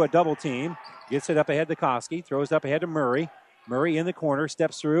through a double team. Gets it up ahead to Koski. Throws it up ahead to Murray. Murray in the corner.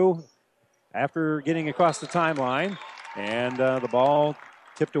 Steps through after getting across the timeline. And the ball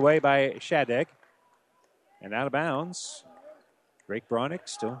tipped away by Shadegg. And out of bounds. Drake Bronick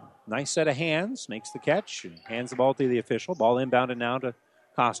still nice set of hands. Makes the catch and hands the ball to the official. Ball inbounded now to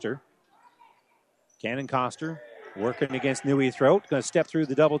Coster. Cannon Coster working against Nui Throat. Going to step through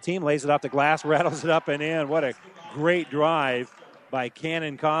the double team. Lays it off the glass. Rattles it up and in. What a great drive by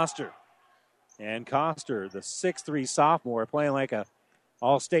Cannon Coster. And Coster, the 6'3 sophomore, playing like a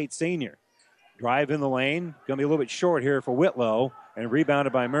all-state senior. Drive in the lane. Going to be a little bit short here for Whitlow. And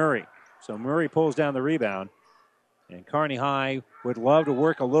rebounded by Murray. So Murray pulls down the rebound. And Kearney High would love to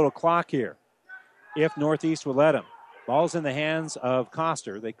work a little clock here if Northeast would let him. Ball's in the hands of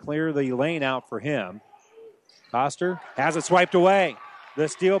Coster. They clear the lane out for him. Coster has it swiped away. The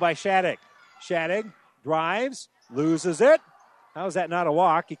steal by Shadegg. Shadegg drives, loses it. How is that not a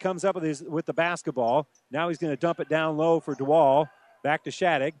walk? He comes up with the basketball. Now he's going to dump it down low for Dual. Back to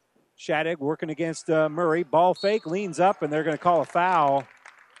Shadegg. Shadegg working against Murray. Ball fake, leans up, and they're going to call a foul.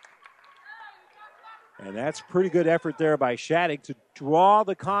 And that's pretty good effort there by Shadegg to draw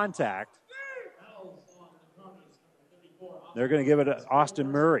the contact. They're going to give it to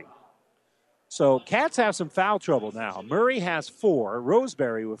Austin Murray. So Cats have some foul trouble now. Murray has 4,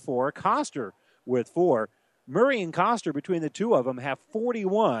 Roseberry with 4, Coster with 4. Murray and Coster, between the two of them, have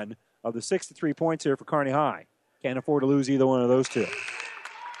 41 of the 63 points here for Kearney High. Can't afford to lose either one of those two.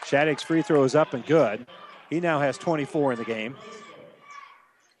 Shadegg's free throw is up and good. He now has 24 in the game.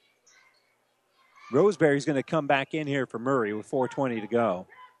 Roseberry's going to come back in here for Murray with 4:20 to go.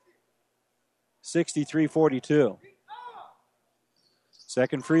 63-42.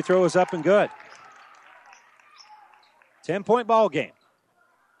 Second free throw is up and good. 10-point ball game.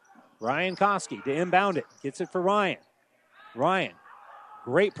 Ryan Koski to inbound it. Gets it for Ryan. Ryan,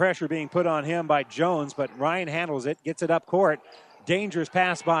 great pressure being put on him by Jones, but Ryan handles it, gets it up court. Dangerous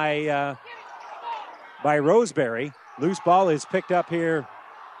pass by Roseberry. Loose ball is picked up here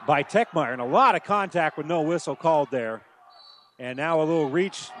by Techmeyer, and a lot of contact with no whistle called there. And now a little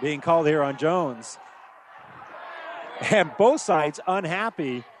reach being called here on Jones. And both sides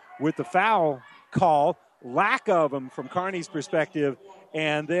unhappy with the foul call, lack of them from Kearney's perspective,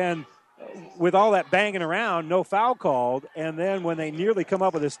 and then with all that banging around, no foul called, and then when they nearly come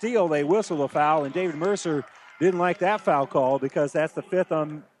up with a steal, they whistle a foul, and David Mercer didn't like that foul call because that's the 5th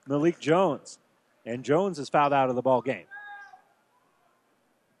on Malik Jones, and Jones is fouled out of the ball game.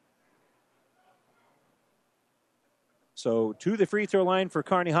 So to the free throw line for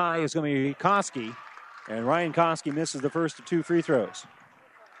Kearney High is going to be Koski. And Ryan Koski misses the first of 2 free throws.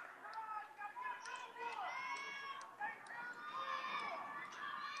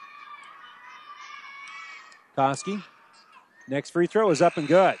 Koski, next free throw is up and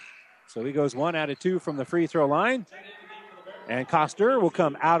good. So he goes 1 out of 2 from the free throw line. And Coster will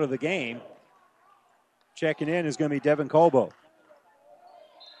come out of the game. Checking in is going to be Devin Colbo.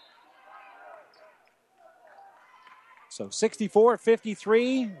 So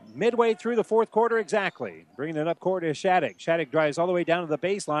 64-53, midway through the fourth quarter exactly. Bringing it up court is Shattuck. Shattuck drives all the way down to the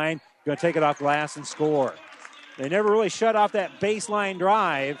baseline. Going to take it off glass and score. They never really shut off that baseline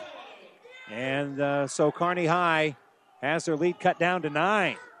drive. And so Kearney High has their lead cut down to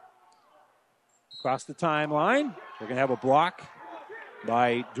 9. Across the timeline, they're going to have a block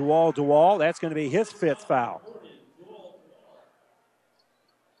by Dual. That's going to be his 5th foul.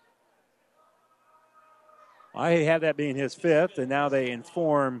 I had that being his 5th, and now they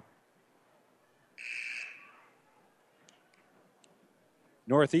inform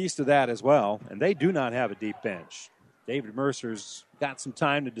Northeast of that as well, and they do not have a deep bench. David Mercer's got some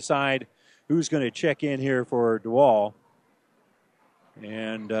time to decide who's going to check in here for Dual.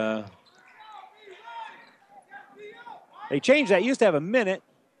 And they changed that. Used to have a minute.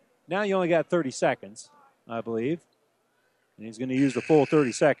 Now you only got 30 seconds, I believe. And he's going to use the full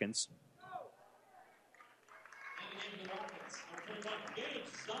 30 seconds.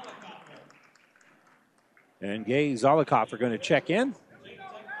 And Gay Zolikoff are going to check in.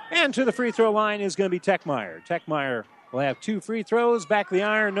 And to the free throw line is going to be Techmeyer. Techmeyer will have 2 free throws. Back of the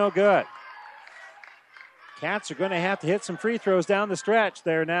iron, no good. Cats are going to have to hit some free throws down the stretch.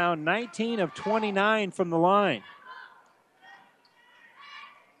 They're now 19 of 29 from the line.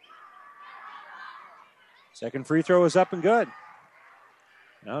 Second free throw is up and good.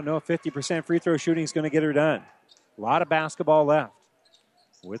 I don't know if 50% free throw shooting is going to get her done. A lot of basketball left.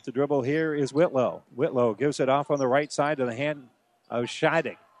 With the dribble here is Whitlow. Whitlow gives it off on the right side to the hand of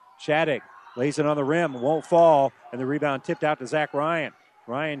Shattuck. Shattuck lays it on the rim, won't fall, and the rebound tipped out to Zach Ryan.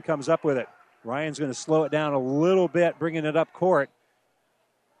 Ryan comes up with it. Ryan's going to slow it down a little bit, bringing it up court,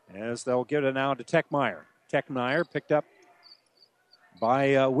 as they'll give it now to Techmeyer. Techmeyer picked up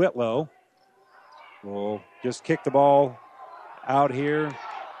by Whitlow. Will just kick the ball out here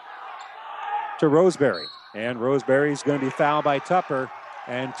to Roseberry. And Roseberry's going to be fouled by Tupper.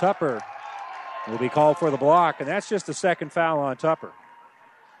 And Tupper will be called for the block, and that's just the second foul on Tupper.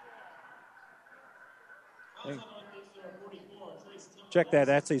 Check that.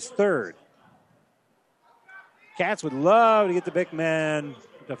 That's his 3rd. Cats would love to get the big man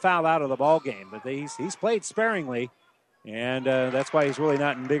to foul out of the ball game, but he's played sparingly, and that's why he's really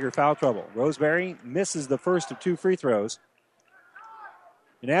not in bigger foul trouble. Roseberry misses the first of 2 free throws.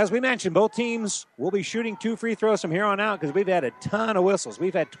 And as we mentioned, both teams will be shooting 2 free throws from here on out because we've had a ton of whistles.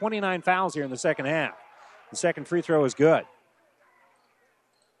 We've had 29 fouls here in the second half. The second free throw is good.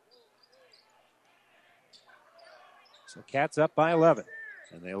 So Cats up by 11.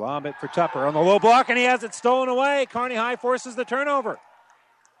 And they lob it for Tupper on the low block, and he has it stolen away. Kearney High forces the turnover.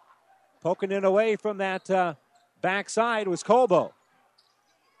 Poking it away from that backside was Colbo.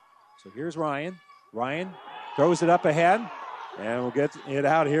 So here's Ryan. Ryan throws it up ahead. And we'll get it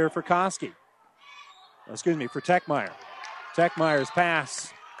out here for Koski. For Techmeyer. Techmeyer's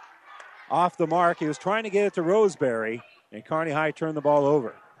pass off the mark. He was trying to get it to Roseberry, and Kearney High turned the ball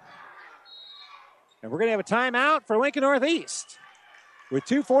over. And we're going to have a timeout for Lincoln Northeast with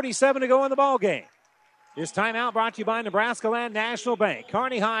 2:47 to go in the ball game. This timeout brought to you by Nebraska Land National Bank.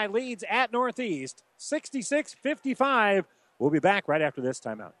 Kearney High leads at Northeast 66-55. We'll be back right after this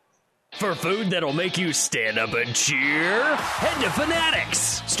timeout. For food that'll make you stand up and cheer, head to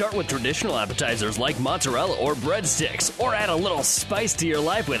Fanatics. Start with traditional appetizers like mozzarella or breadsticks, or add a little spice to your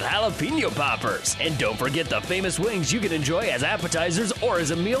life with jalapeno poppers. And don't forget the famous wings you can enjoy as appetizers or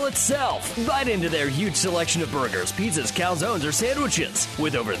as a meal itself. Bite into their huge selection of burgers, pizzas, calzones, or sandwiches.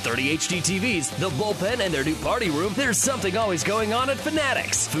 With over 30 HD TVs, the bullpen, and their new party room, there's something always going on at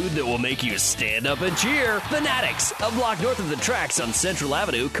Fanatics. Food that will make you stand up and cheer. Fanatics, a block north of the tracks on Central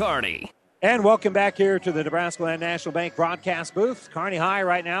Avenue, Kearney. And welcome back here to the Nebraska Land National Bank broadcast booth. Kearney High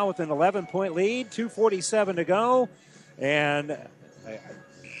right now with an 11-point lead, 2:47 to go. And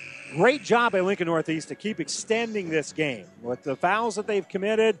great job by Lincoln Northeast to keep extending this game. With the fouls that they've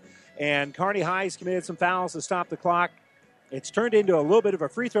committed, and Kearney High's committed some fouls to stop the clock, it's turned into a little bit of a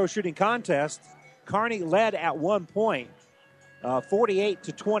free throw shooting contest. Kearney led at one point,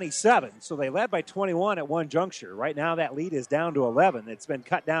 48-27. So they led by 21 at one juncture. Right now that lead is down to 11. It's been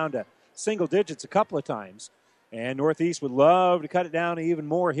cut down to single digits a couple of times, and Northeast would love to cut it down even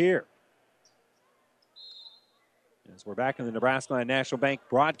more here. As we're back in the Nebraska Land National Bank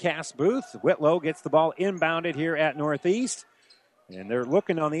broadcast booth, Whitlow gets the ball inbounded here at Northeast, and they're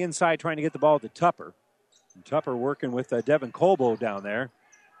looking on the inside trying to get the ball to Tupper. And Tupper working with Devin Colbo down there,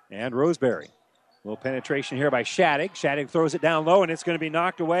 and Roseberry. A little penetration here by Shattuck. Shattuck throws it down low, and it's going to be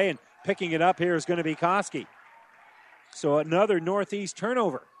knocked away, and picking it up here is going to be Koski. So another Northeast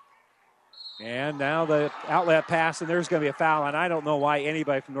turnover. And now the outlet pass, and there's going to be a foul, and I don't know why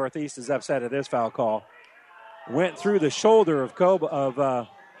anybody from Northeast is upset at this foul call. went through the shoulder of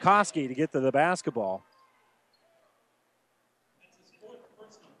Koski to get to the basketball.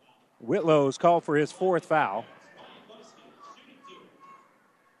 Whitlow's called for his 4th foul.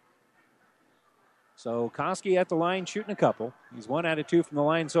 So Koski at the line shooting a couple. He's 1 out of 2 from the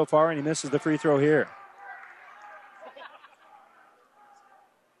line so far, and he misses the free throw here.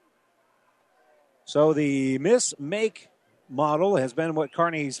 So the miss-make model has been what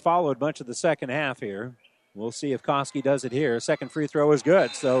Kearney's followed much of the second half here. We'll see if Koski does it here. Second free throw is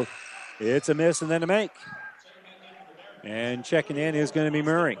good, so it's a miss and then a make. And checking in is going to be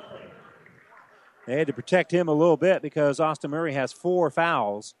Murray. They had to protect him a little bit because Austin Murray has 4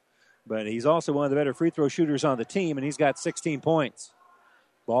 fouls, but he's also one of the better free throw shooters on the team, and he's got 16 points.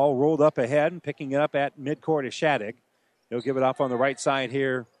 Ball rolled up ahead, and picking it up at midcourt is Shattuck. He'll give it off on the right side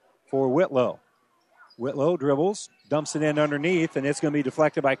here for Whitlow. Whitlow dribbles, dumps it in underneath, and it's going to be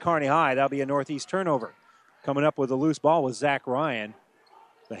deflected by Kearney High. That'll be a Northeast turnover. Coming up with a loose ball was Zach Ryan.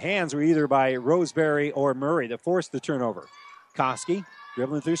 The hands were either by Roseberry or Murray that forced the turnover. Koski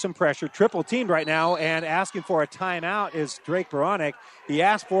dribbling through some pressure, triple teamed right now, and asking for a timeout is Drake Baronic. He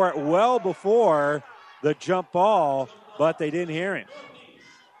asked for it well before the jump ball, but they didn't hear him.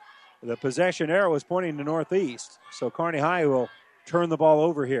 The possession arrow was pointing to Northeast, so Kearney High will turn the ball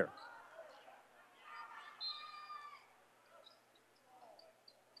over here.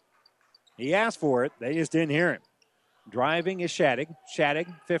 He asked for it. They just didn't hear him. Driving is Shattuck. Shattuck,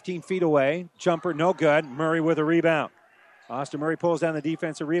 15 feet away. Jumper, no good. Murray with a rebound. Austin Murray pulls down the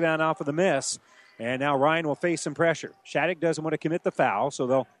defensive rebound off of the miss. And now Ryan will face some pressure. Shattuck doesn't want to commit the foul, so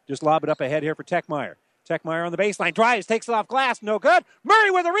they'll just lob it up ahead here for Techmeyer. Techmeyer on the baseline. Drives, takes it off glass. No good. Murray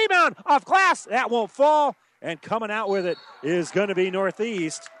with a rebound off glass. That won't fall. And coming out with it is going to be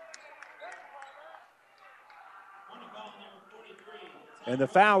Northeast. And the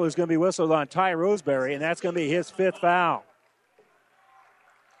foul is going to be whistled on Ty Roseberry, and that's going to be his 5th foul.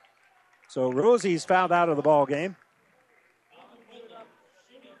 So Rosie's fouled out of the ball game.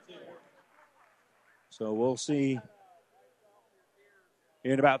 So we'll see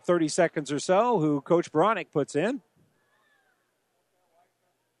in about 30 seconds or so who Coach Baronic puts in.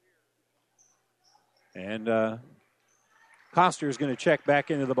 And Coster is going to check back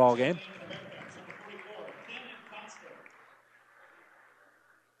into the ball game.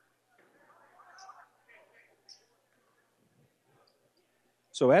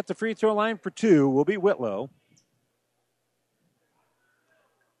 So at the free throw line for 2 will be Whitlow.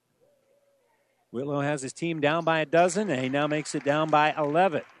 Whitlow has his team down by a dozen, and he now makes it down by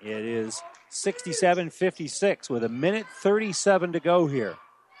 11. It is 67-56 with 1:37 to go here.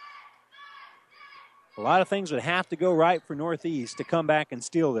 A lot of things would have to go right for Northeast to come back and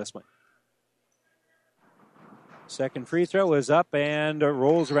steal this one. Second free throw is up and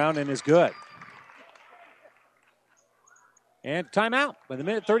rolls around and is good. And timeout with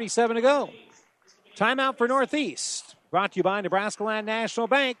 1:37 to go. Timeout for Northeast. Brought to you by Nebraska Land National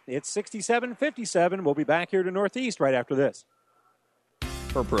Bank. It's 67-57. We'll be back here to Northeast right after this.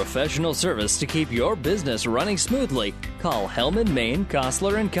 For professional service to keep your business running smoothly, call Hellman, Maine,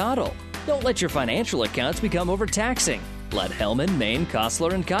 Kostler, and Cottle. Don't let your financial accounts become overtaxing. Let Hellman, Maine,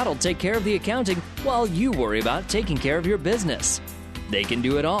 Kostler, and Cottle take care of the accounting while you worry about taking care of your business. They can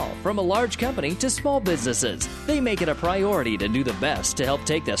do it all, from a large company to small businesses. They make it a priority to do the best to help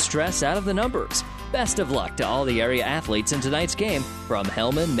take the stress out of the numbers. Best of luck to all the area athletes in tonight's game from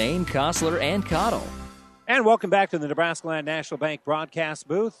Hellman, Maine, Kostler, and Cottle. And welcome back to the Nebraska Land National Bank broadcast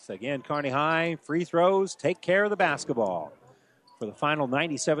booth. Again, Kearney High, free throws, take care of the basketball. For the final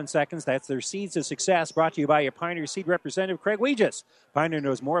 97 seconds, that's their Seeds of Success, brought to you by your Pioneer Seed representative, Craig Weegis. Pioneer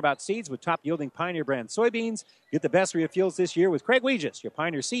knows more about seeds with top-yielding Pioneer brand soybeans. Get the best for your fields this year with Craig Weegis, your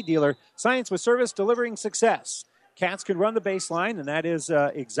Pioneer Seed dealer. Science with service, delivering success. Cats can run the baseline, and that is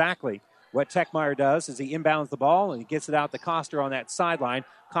exactly what Techmeyer does as he inbounds the ball, and he gets it out to Koster on that sideline.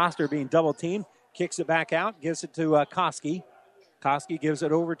 Koster being double-teamed, kicks it back out, gives it to Koski. Koski gives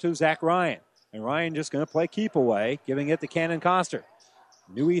it over to Zach Ryan. And Ryan just going to play keep away, giving it to Cannon Koster.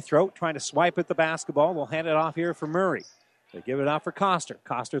 Newey Throat trying to swipe at the basketball. We'll hand it off here for Murray. They give it off for Koster.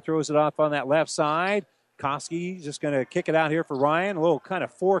 Koster throws it off on that left side. Koski just going to kick it out here for Ryan. A little kind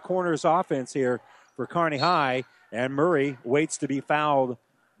of four corners offense here for Kearney High. And Murray waits to be fouled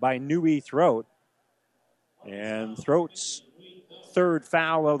by Newey Throat. And Throat's third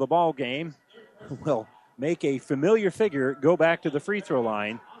foul of the ball game will make a familiar figure go back to the free throw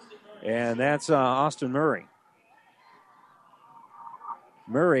line. And that's Austin Murray.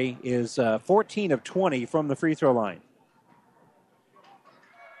 Murray is 14 of 20 from the free throw line.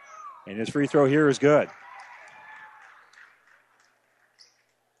 And his free throw here is good.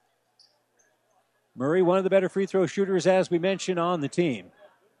 Murray, one of the better free throw shooters, as we mentioned, on the team.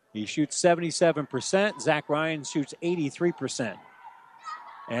 He shoots 77%. Zach Ryan shoots 83%.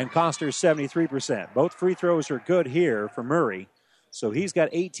 And Coster's 73%. Both free throws are good here for Murray. So he's got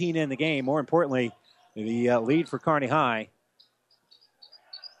 18 in the game. More importantly, the lead for Kearney High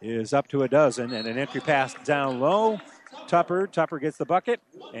is up to a dozen. And an entry pass down low. Tupper gets the bucket.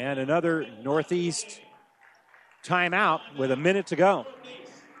 And another Northeast timeout with a minute to go.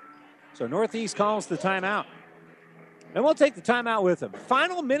 So Northeast calls the timeout. And we'll take the timeout with them.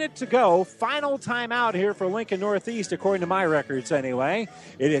 Final minute to go. Final timeout here for Lincoln Northeast, according to my records anyway.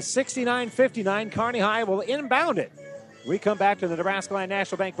 It is 69-59. Kearney High will inbound it. We come back to the Nebraska Land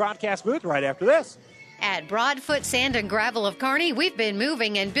National Bank broadcast booth right after this. At Broadfoot Sand and Gravel of Kearney, we've been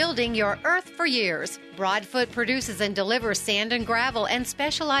moving and building your earth for years. Broadfoot produces and delivers sand and gravel and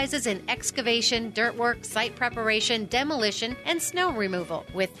specializes in excavation, dirt work, site preparation, demolition, and snow removal,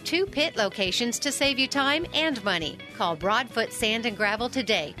 with 2 pit locations to save you time and money. Call Broadfoot Sand and Gravel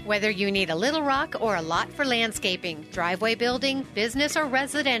today. Whether you need a little rock or a lot for landscaping, driveway building, business, or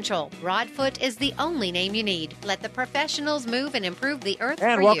residential, Broadfoot is the only name you need. Let the professionals move and improve the earth for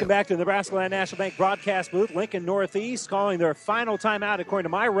you. And welcome back to the Nebraska Land National Bank broadcast booth. Lincoln Northeast calling their final timeout, according to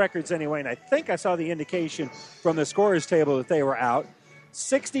my records anyway, and I think I saw the indication from the scorers table that they were out.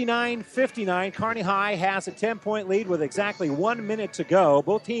 69-59. Kearney High has a 10-point lead with exactly 1 minute to go.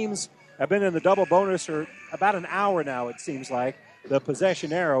 Both teams have been in the double bonus for about an hour now, it seems like. The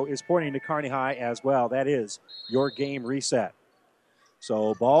possession arrow is pointing to Kearney High as well. That is your game reset.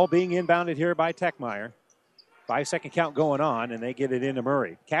 So ball being inbounded here by Techmeyer. 5-second count going on, and they get it into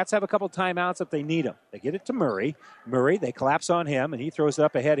Murray. Cats have a couple timeouts if they need them. They get it to Murray. Murray, they collapse on him, and he throws it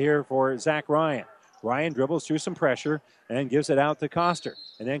up ahead here for Zach Ryan. Ryan dribbles through some pressure and gives it out to Coster.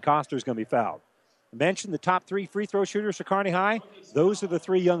 And then Coster's going to be fouled. I mentioned the top 3 free throw shooters for Kearney High. Those are the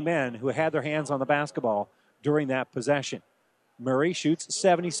 3 young men who had their hands on the basketball during that possession. Murray shoots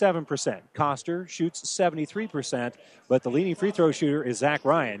 77%. Coster shoots 73%. But the leading free throw shooter is Zach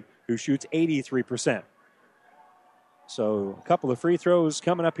Ryan, who shoots 83%. So a couple of free throws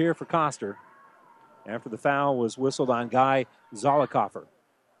coming up here for Coster after the foul was whistled on Guy Zollicoffer.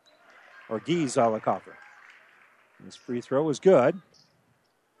 Or Guy Zollicoffer. This free throw is good.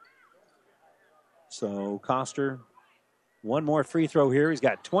 So Coster, one more free throw here. He's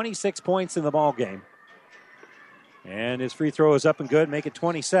got 26 points in the ball game. And his free throw is up and good, make it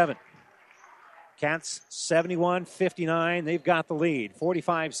 27. Cats 71-59. They've got the lead.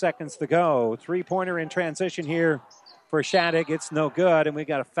 45 seconds to go. 3-pointer in transition here for Shattuck. It's no good, and we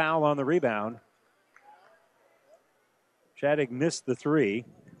got a foul on the rebound. Shattuck missed the 3.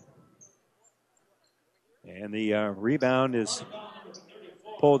 And the rebound is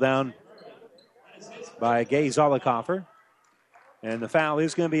pulled down by Gay Zollicoffer. And the foul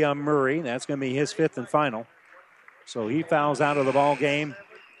is going to be on Murray. That's going to be his 5th and final. So he fouls out of the ball game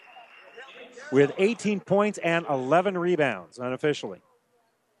with 18 points and 11 rebounds unofficially.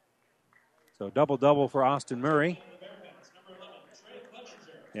 So double-double for Austin Murray.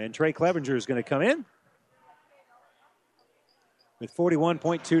 And Trey Clevenger is going to come in with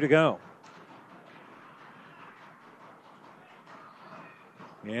 41.2 to go.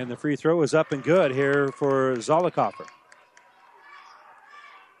 And the free throw is up and good here for Zollicoffer.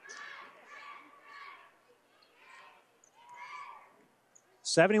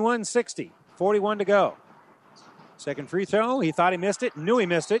 (71-60). 41 to go. Second free throw. He thought he missed it. Knew he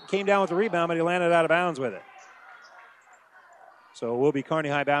missed it. Came down with the rebound, but he landed out of bounds with it. So it will be Kearney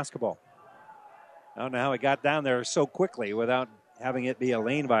High basketball. I don't know how he got down there so quickly without having it be a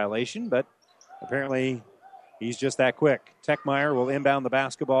lane violation, but apparently he's just that quick. Techmeyer will inbound the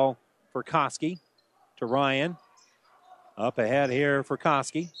basketball for Koski to Ryan. Up ahead here for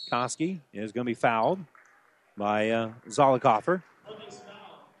Koski. Koski is going to be fouled by Zollicoffer.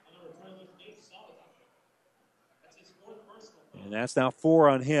 And that's now 4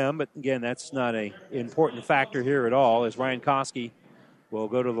 on him, but again, that's not an important factor here at all, as Ryan Koski will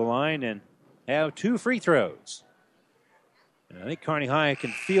go to the line and have 2 free throws. And I think Kearney High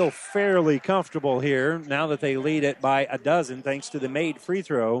can feel fairly comfortable here now that they lead it by a dozen, thanks to the made free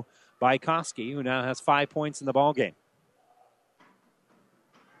throw by Koski, who now has 5 points in the ballgame.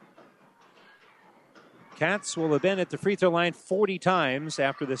 Cats will have been at the free throw line 40 times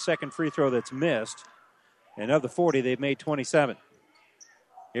after the second free throw that's missed. And of the 40, they've made 27.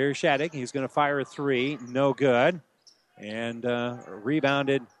 Here's Shattuck. He's going to fire a 3. No good. And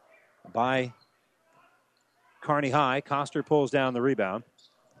rebounded by Kearney High. Coster pulls down the rebound.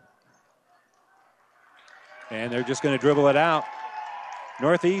 And they're just going to dribble it out.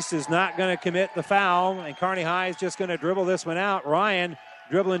 Northeast is not going to commit the foul. And Kearney High is just going to dribble this one out. Ryan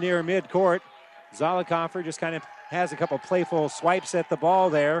dribbling near midcourt. Zollicoffer just kind of has a couple playful swipes at the ball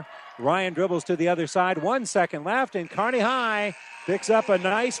there. Ryan dribbles to the other side. 1 second left, and Kearney High picks up a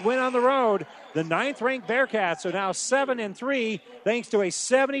nice win on the road. The 9th-ranked Bearcats are now 7-3 thanks to a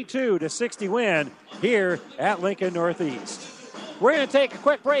 72-60 win here at Lincoln Northeast. We're going to take a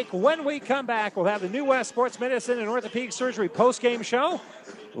quick break. When we come back, we'll have the New West Sports Medicine and Orthopedic Surgery postgame show.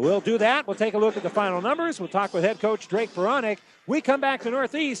 We'll do that. We'll take a look at the final numbers. We'll talk with head coach Drake Veronic. We come back to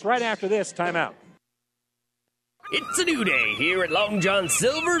Northeast right after this timeout. It's a new day here at Long John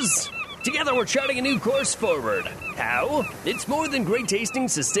Silver's. Together we're charting a new course forward. How? It's more than great tasting,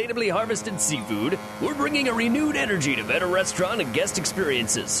 sustainably harvested seafood. We're bringing a renewed energy to better restaurant and guest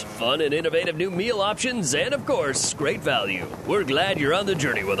experiences, fun and innovative new meal options, and of course, great value. We're glad you're on the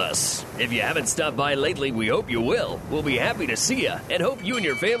journey with us. If you haven't stopped by lately, we hope you will. We'll be happy to see you and hope you and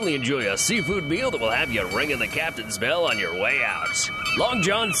your family enjoy a seafood meal that will have you ringing the captain's bell on your way out. Long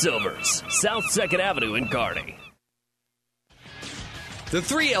John Silver's, South 2nd Avenue in Kearney. The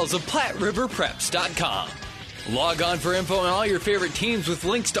 3 L's of PlatteRiverPreps.com. Log on for info on all your favorite teams with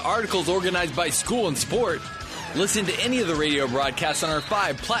links to articles organized by school and sport. Listen to any of the radio broadcasts on our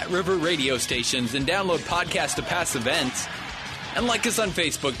 5 Platte River radio stations and download podcasts to past events. And like us on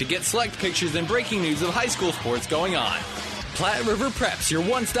Facebook to get select pictures and breaking news of high school sports going on. Platte River Preps, your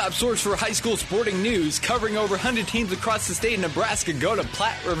one-stop source for high school sporting news, covering over 100 teams across the state of Nebraska. Go to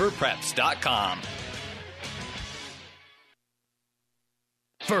PlatteRiverPreps.com.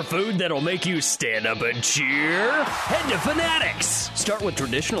 For food that'll make you stand up and cheer, head to Fanatics. Start with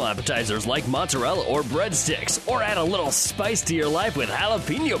traditional appetizers like mozzarella or breadsticks, or add a little spice to your life with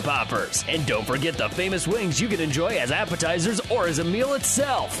jalapeno poppers. And don't forget the famous wings you can enjoy as appetizers or as a meal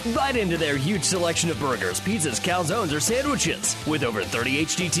itself. Bite into their huge selection of burgers, pizzas, calzones, or sandwiches. With over 30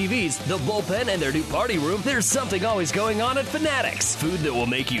 HD TVs, the bullpen, and their new party room, there's something always going on at Fanatics. Food that will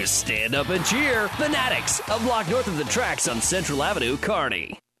make you stand up and cheer. Fanatics, a block north of the tracks on Central Avenue,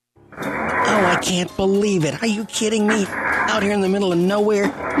 Kearney. Oh, I can't believe it. Are you kidding me? Out here in the middle of nowhere,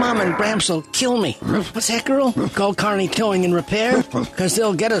 Mom and Bramps will kill me. What's that, girl? Call Kearney Towing and Repair? Because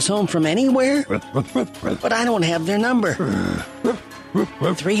they'll get us home from anywhere? But I don't have their number.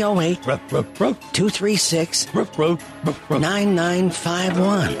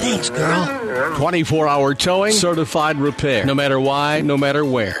 308-236-9951. Thanks, girl. 24-hour towing, certified repair. No matter why, no matter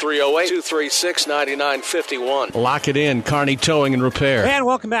where. 308-236-9951. Lock it in, Kearney Towing and Repair. And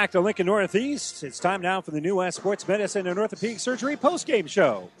welcome back to Lincoln Northeast. It's time now for the New West Sports Medicine and Orthopedic Surgery postgame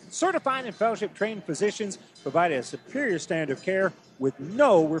show. Certified and fellowship-trained physicians provide a superior standard of care with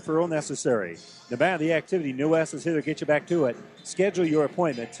no referral necessary. No matter the activity, New West is here to get you back to it. Schedule your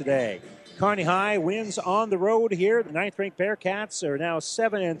appointment today. Kearney High wins on the road here. The 9th-ranked Bearcats are now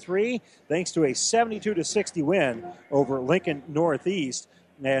 7-3 thanks to a 72-60 win over Lincoln Northeast.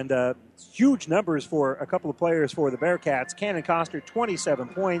 And huge numbers for a couple of players for the Bearcats. Cannon Coster, 27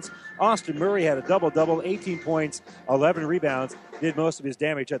 points. Austin Murray had a double-double, 18 points, 11 rebounds. Did most of his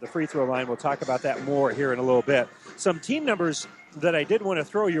damage at the free throw line. We'll talk about that more here in a little bit. Some team numbers that I did want to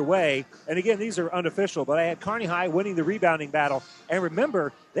throw your way, and again, these are unofficial, but I had Kearney High winning the rebounding battle. And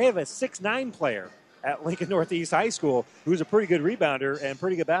remember, they have a 6'9" player at Lincoln Northeast High School who's a pretty good rebounder and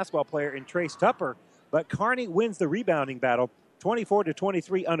pretty good basketball player in Trace Tupper. But Kearney wins the rebounding battle,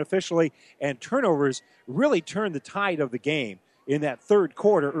 24-23 unofficially, and turnovers really turned the tide of the game. In that third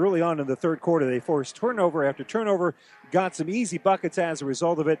quarter, early on in the third quarter, they forced turnover after turnover, got some easy buckets as a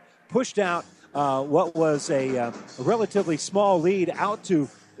result of it, pushed out what was a relatively small lead out to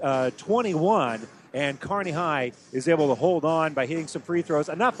 21, and Kearney High is able to hold on by hitting some free throws,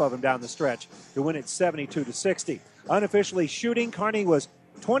 enough of them down the stretch to win it 72-60. Unofficially shooting, Kearney was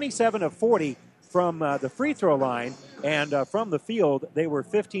 27 of 40 from the free throw line, and from the field, they were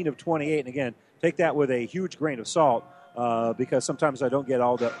 15 of 28. And again, take that with a huge grain of salt because sometimes I don't get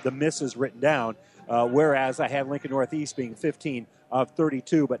all the misses written down, whereas I had Lincoln Northeast being 15 of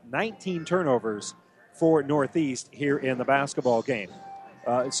 32, but 19 turnovers for Northeast here in the basketball game.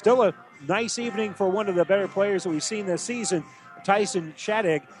 It's still a nice evening for one of the better players that we've seen this season, Tyson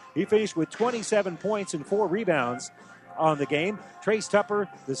Shadig. He finished with 27 points and 4 rebounds on the game. Trace Tupper,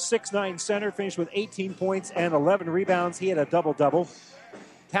 the 6'9" center, finished with 18 points and 11 rebounds. He had a double-double.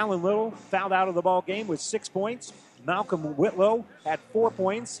 Talon Little fouled out of the ball game with 6 points. Malcolm Whitlow had 4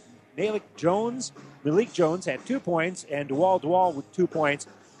 points. Malik Jones had 2 points, and Dewall with 2 points.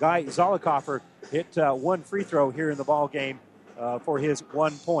 Guy Zollicoffer hit 1 free throw here in the ball game for his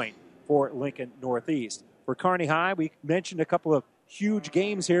 1 point for Lincoln Northeast. For Kearney High, we mentioned a couple of huge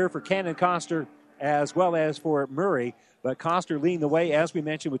games here for Cannon Coster as well as for Murray. But Coster leading the way, as we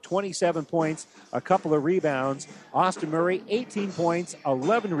mentioned, with 27 points, a couple of rebounds. Austin Murray, 18 points,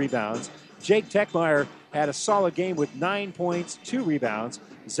 11 rebounds. Jake Techmeyer had a solid game with 9 points, 2 rebounds.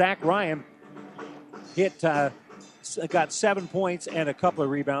 Zach Ryan got 7 points and a couple of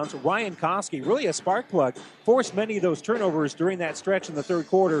rebounds. Ryan Koski, really a spark plug, forced many of those turnovers during that stretch in the third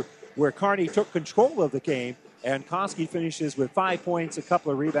quarter where Kearney took control of the game. And Koski finishes with 5 points, a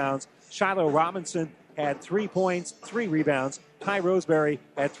couple of rebounds. Shiloh Robinson had 3 points, 3 rebounds. Ty Roseberry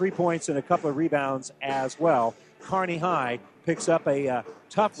had 3 points and a couple of rebounds as well. Kearney High picks up a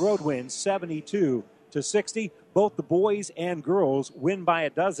tough road win, 72-60. Both the boys and girls win by a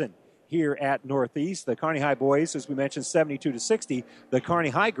dozen here at Northeast. The Kearney High boys, as we mentioned, 72-60. The Kearney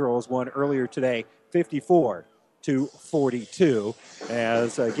High girls won earlier today, 54-42.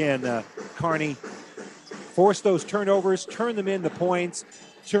 As again, Kearney forced those turnovers, turned them into points,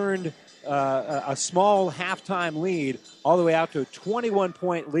 turned a small halftime lead all the way out to a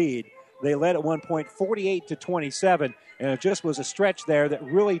 21-point lead. They led at one point 48-27, and it just was a stretch there that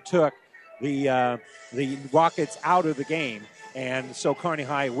really took the Rockets out of the game. And so Kearney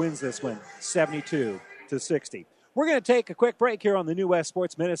High wins this one 72-60. We're going to take a quick break here on the New West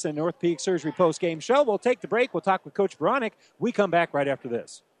Sports Medicine North Peak Surgery post-game show. We'll take the break. We'll talk with Coach Bronick. We come back right after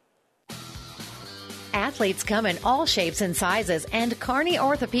this. Athletes come in all shapes and sizes, and Kearney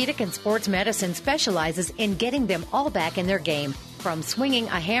Orthopedic and Sports Medicine specializes in getting them all back in their game. From swinging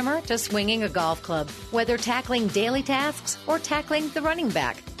a hammer to swinging a golf club, whether tackling daily tasks or tackling the running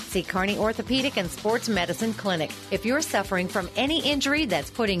back. See Kearney Orthopedic and Sports Medicine Clinic. If you're suffering from any injury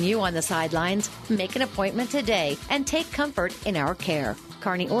that's putting you on the sidelines, make an appointment today and take comfort in our care.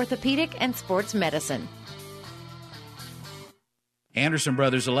 Kearney Orthopedic and Sports Medicine. Anderson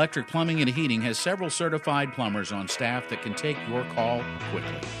Brothers Electric Plumbing and Heating has several certified plumbers on staff that can take your call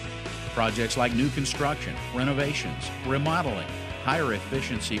quickly. Projects like new construction, renovations, remodeling, higher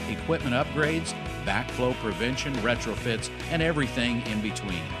efficiency equipment upgrades, backflow prevention, retrofits, and everything in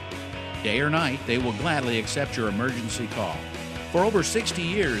between. Day or night, they will gladly accept your emergency call. For over 60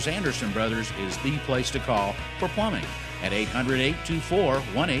 years, Anderson Brothers is the place to call for plumbing at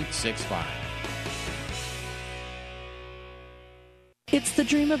 800-824-1865. It's the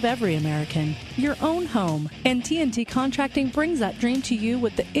dream of every American, your own home. And TNT Contracting brings that dream to you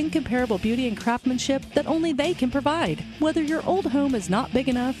with the incomparable beauty and craftsmanship that only they can provide. Whether your old home is not big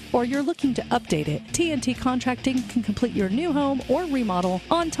enough or you're looking to update it, TNT Contracting can complete your new home or remodel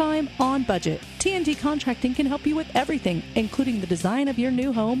on time, on budget. TNT Contracting can help you with everything, including the design of your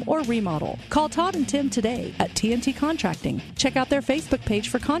new home or remodel. Call Todd and Tim today at TNT Contracting. Check out their Facebook page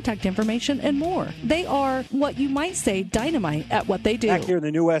for contact information and more. They are what you might say dynamite at what they do. Back here in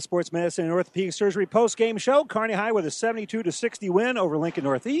the New West Sports Medicine and Orthopedic Surgery post-game show, Kearney High with a 72-60 win over Lincoln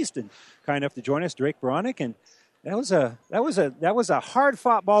Northeast, and kind enough to join us, Drake Bronick, and that was a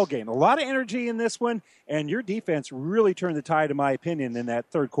hard-fought ball game. A lot of energy in this one, and your defense really turned the tide, in my opinion, in that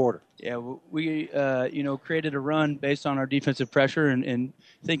third quarter. Yeah, we created a run based on our defensive pressure and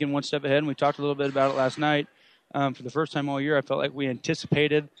thinking one step ahead. And we talked a little bit about it last night. For the first time all year, I felt like we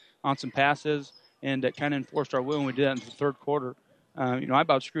anticipated on some passes, and that kind of enforced our will when we did that in the third quarter. I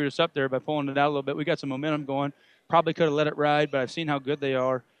about screwed us up there by pulling it out a little bit. We got some momentum going. Probably could have let it ride, but I've seen how good they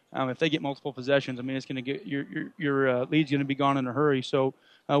are. If they get multiple possessions, I mean, it's going to get your lead's going to be gone in a hurry. So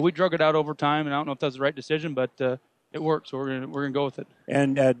we drug it out over time, and I don't know if that's the right decision, but it worked. So we're going to go with it.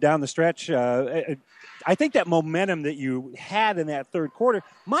 And down the stretch, I think that momentum that you had in that third quarter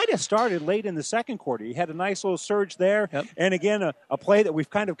might have started late in the second quarter. You had a nice little surge there, yep. And again, a play that we've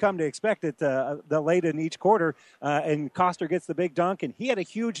kind of come to expect at the late in each quarter. And Coster gets the big dunk, and he had a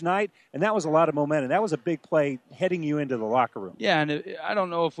huge night, and that was a lot of momentum. That was a big play heading you into the locker room. Yeah, and I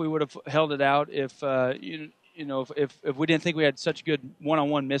don't know if we would have held it out if if we didn't think we had such good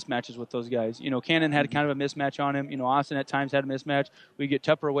one-on-one mismatches with those guys. Cannon had kind of a mismatch on him. Austin at times had a mismatch. We get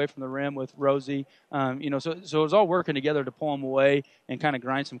Tupper away from the rim with Rosie. So it was all working together to pull him away and kind of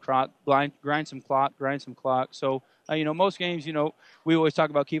grind some clock. So, most games, we always talk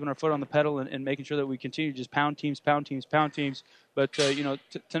about keeping our foot on the pedal and making sure that we continue to just pound teams. But,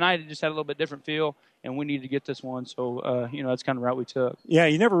 tonight it just had a little bit different feel, and we needed to get this one. So, that's kind of the route we took. Yeah,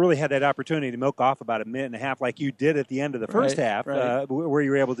 you never really had that opportunity to milk off about a minute and a half like you did at the end of the first half, right. Where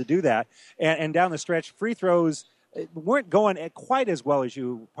you were able to do that. And down the stretch, free throws weren't going quite as well as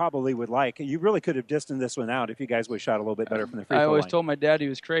you probably would like. You really could have distanced this one out if you guys would have shot a little bit better from the free throw line. I always told my dad he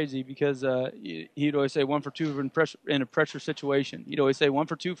was crazy because he'd always say 1 for 2 in a pressure situation. He'd always say 1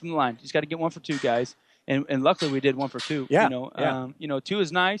 for 2 from the line. You just got to get 1 for 2, guys. And luckily we did 1 for 2. Yeah. 2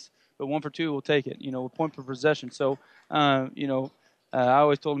 is nice, but 1 for 2 we'll take it. Point per possession. So, I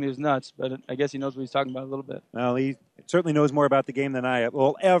always told him he was nuts, but I guess he knows what he's talking about a little bit. Well, he certainly knows more about the game than I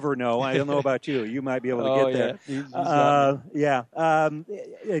will ever know. I don't know about you. You might be able to get there.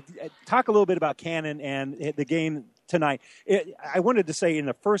 Talk a little bit about Cannon and the game tonight. I wanted to say in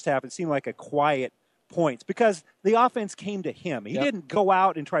the first half it seemed like a quiet points because the offense came to him. He didn't go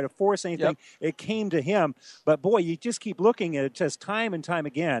out and try to force anything. It came to him. But, boy, you just keep looking at it just time and time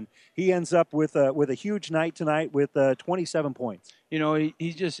again. He ends up with a huge night tonight with 27 points. You know,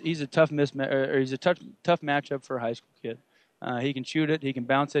 he's a tough tough matchup for a high school kid. He can shoot it. He can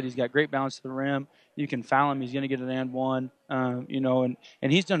bounce it. He's got great bounce to the rim. You can foul him. He's going to get an and one. And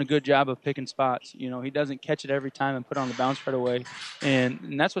he's done a good job of picking spots. You know, he doesn't catch it every time and put on the bounce right away.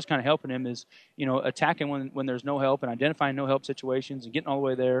 And that's what's kind of helping him is, attacking when there's no help and identifying no help situations and getting all the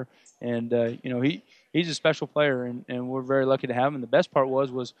way there. And, he's a special player, and we're very lucky to have him. And the best part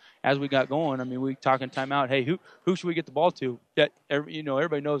was as we got going, I mean, we talking timeout, hey, who should we get the ball to?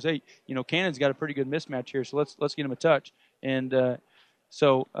 Everybody knows, hey, Cannon's got a pretty good mismatch here, so let's get him a touch. And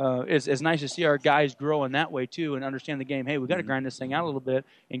so it's nice to see our guys grow in that way, too, and understand the game. Hey, we got to grind this thing out a little bit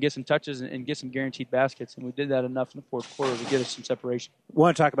and get some touches and get some guaranteed baskets. And we did that enough in the fourth quarter to get us some separation. We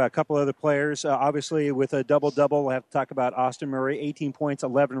want to talk about a couple other players. Obviously, with a double-double, we'll have to talk about Austin Murray, 18 points,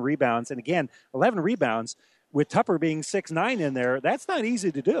 11 rebounds. And, again, 11 rebounds. With Tupper being 6'9" in there, that's not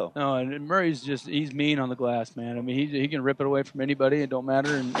easy to do. No, and Murray's he's mean on the glass, man. I mean, he can rip it away from anybody. It don't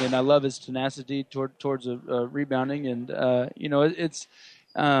matter. And I love his tenacity towards rebounding. And,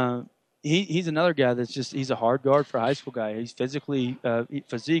 he's another guy that's he's a hard guard for a high school guy. He's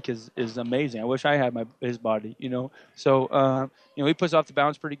physique is amazing. I wish I had his body, So, he puts off the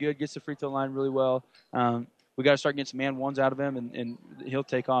bounce pretty good, gets the free throw line really well. We got to start getting some and ones out of him, and he'll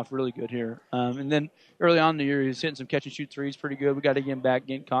take off really good here. And then early on in the year, he was hitting some catch and shoot threes pretty good. We got to get him back,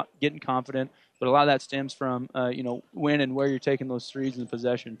 getting confident. But a lot of that stems from when and where you're taking those threes in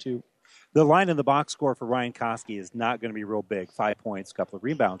possession too. The line in the box score for Ryan Koski is not going to be real big, 5 points, a couple of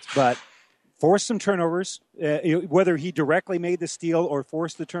rebounds, but forced some turnovers, whether he directly made the steal or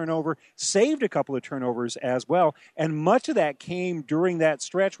forced the turnover, saved a couple of turnovers as well. And much of that came during that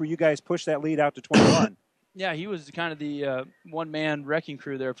stretch where you guys pushed that lead out to 21. Yeah, he was kind of the one-man wrecking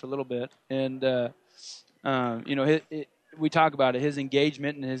crew there for a little bit. And, we talk about it, his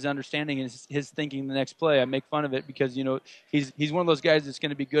engagement and his understanding and his thinking the next play. I make fun of it because, he's one of those guys that's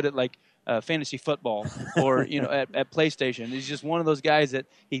going to be good at, fantasy football or, at PlayStation. He's just one of those guys that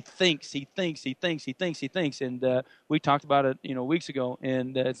he thinks. And we talked about it, weeks ago.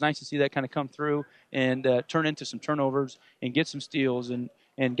 And it's nice to see that kind of come through and turn into some turnovers and get some steals. And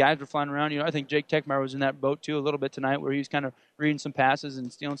guys were flying around. I think Jake Techmeyer was in that boat, too, a little bit tonight where he was kind of reading some passes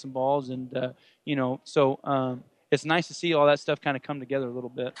and stealing some balls. And, it's nice to see all that stuff kind of come together a little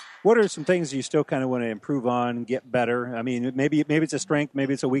bit. What are some things you still kind of want to improve on, get better? I mean, maybe it's a strength,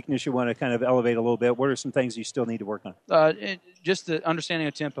 maybe it's a weakness you want to kind of elevate a little bit. What are some things you still need to work on? Just the understanding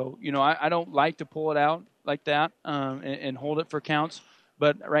of tempo. I don't like to pull it out like that and hold it for counts.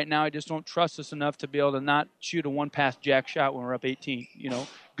 But right now, I just don't trust us enough to be able to not shoot a one-pass jack shot when we're up 18.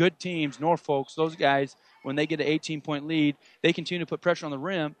 Good teams, Norfolk's, those guys, when they get an 18-point lead, they continue to put pressure on the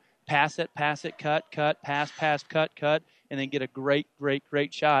rim, pass it, cut, pass, cut, and then get a great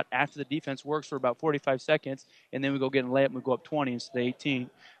shot after the defense works for about 45 seconds, and then we go get a layup and we go up 20 instead of 18.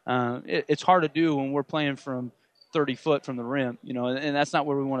 It's hard to do when we're playing from 30 foot from the rim, and that's not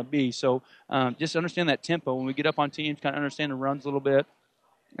where we want to be. So just understand that tempo. When we get up on teams, kind of understand the runs a little bit.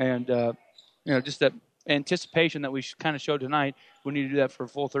 And, just that anticipation that we kind of showed tonight, we need to do that for a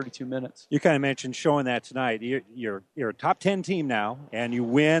full 32 minutes. You kind of mentioned showing that tonight. You're a top 10 team now, and you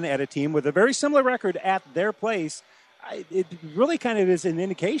win at a team with a very similar record at their place. It really kind of is an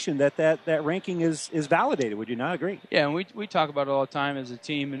indication that ranking is validated. Would you not agree? Yeah, and we talk about it all the time as a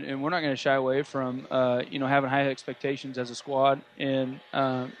team, and we're not going to shy away from, having high expectations as a squad. And,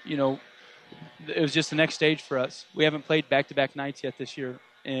 it was just the next stage for us. We haven't played back-to-back nights yet this year.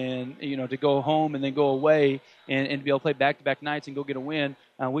 And, to go home and then go away and to be able to play back-to-back nights and go get a win,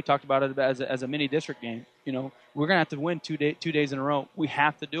 we talked about it as a mini-district game. We're going to have to win 2 days in a row. We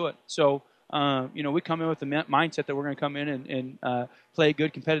have to do it. So, we come in with the mindset that we're going to come in and play a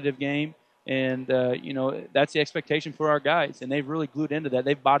good competitive game. And, that's the expectation for our guys. And they've really glued into that.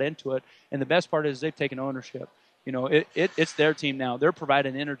 They've bought into it. And the best part is they've taken ownership. It's their team now. They're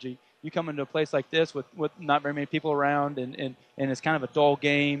providing energy. You come into a place like this with not very many people around, and it's kind of a dull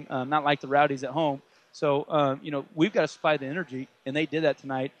game, not like the Rowdies at home. So, we've got to supply the energy, and they did that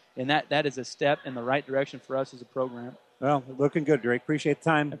tonight, and that is a step in the right direction for us as a program. Well, looking good, Drake. Appreciate the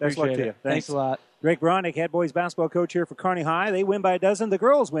time. Best luck to you. Thanks a lot. Drake Bronick, head boys basketball coach here for Kearney High. They win by a dozen. The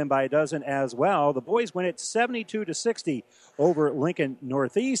girls win by a dozen as well. The boys win it 72-60 over Lincoln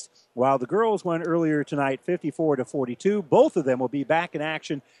Northeast, while the girls won earlier tonight 54-42. Both of them will be back in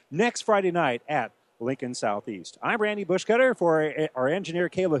action next Friday night at Lincoln Southeast. I'm Randy Bushcutter for our engineer,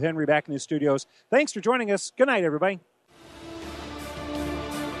 Caleb Henry, back in the studios. Thanks for joining us. Good night, everybody.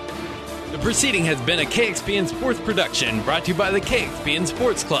 The proceeding has been a KXPN Sports production brought to you by the KXPN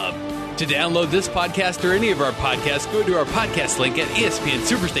Sports Club. To download this podcast or any of our podcasts, go to our podcast link at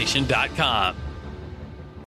espnsuperstation.com.